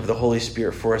intercession of the Holy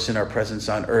Spirit for us in our presence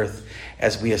on earth,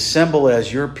 as we assemble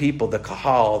as your people, the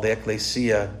kahal, the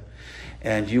ecclesia,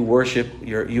 and you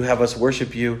have us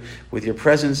worship you with your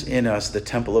presence in us, the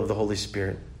temple of the Holy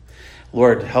Spirit.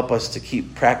 Lord, help us to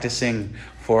keep practicing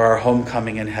for our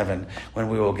homecoming in heaven, when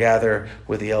we will gather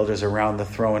with the elders around the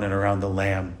throne and around the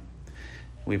Lamb.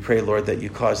 We pray, Lord, that you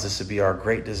cause this to be our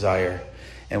great desire.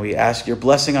 And we ask your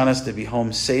blessing on us to be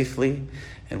home safely.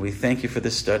 And we thank you for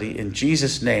this study in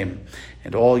Jesus' name.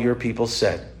 And all your people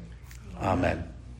said, Amen.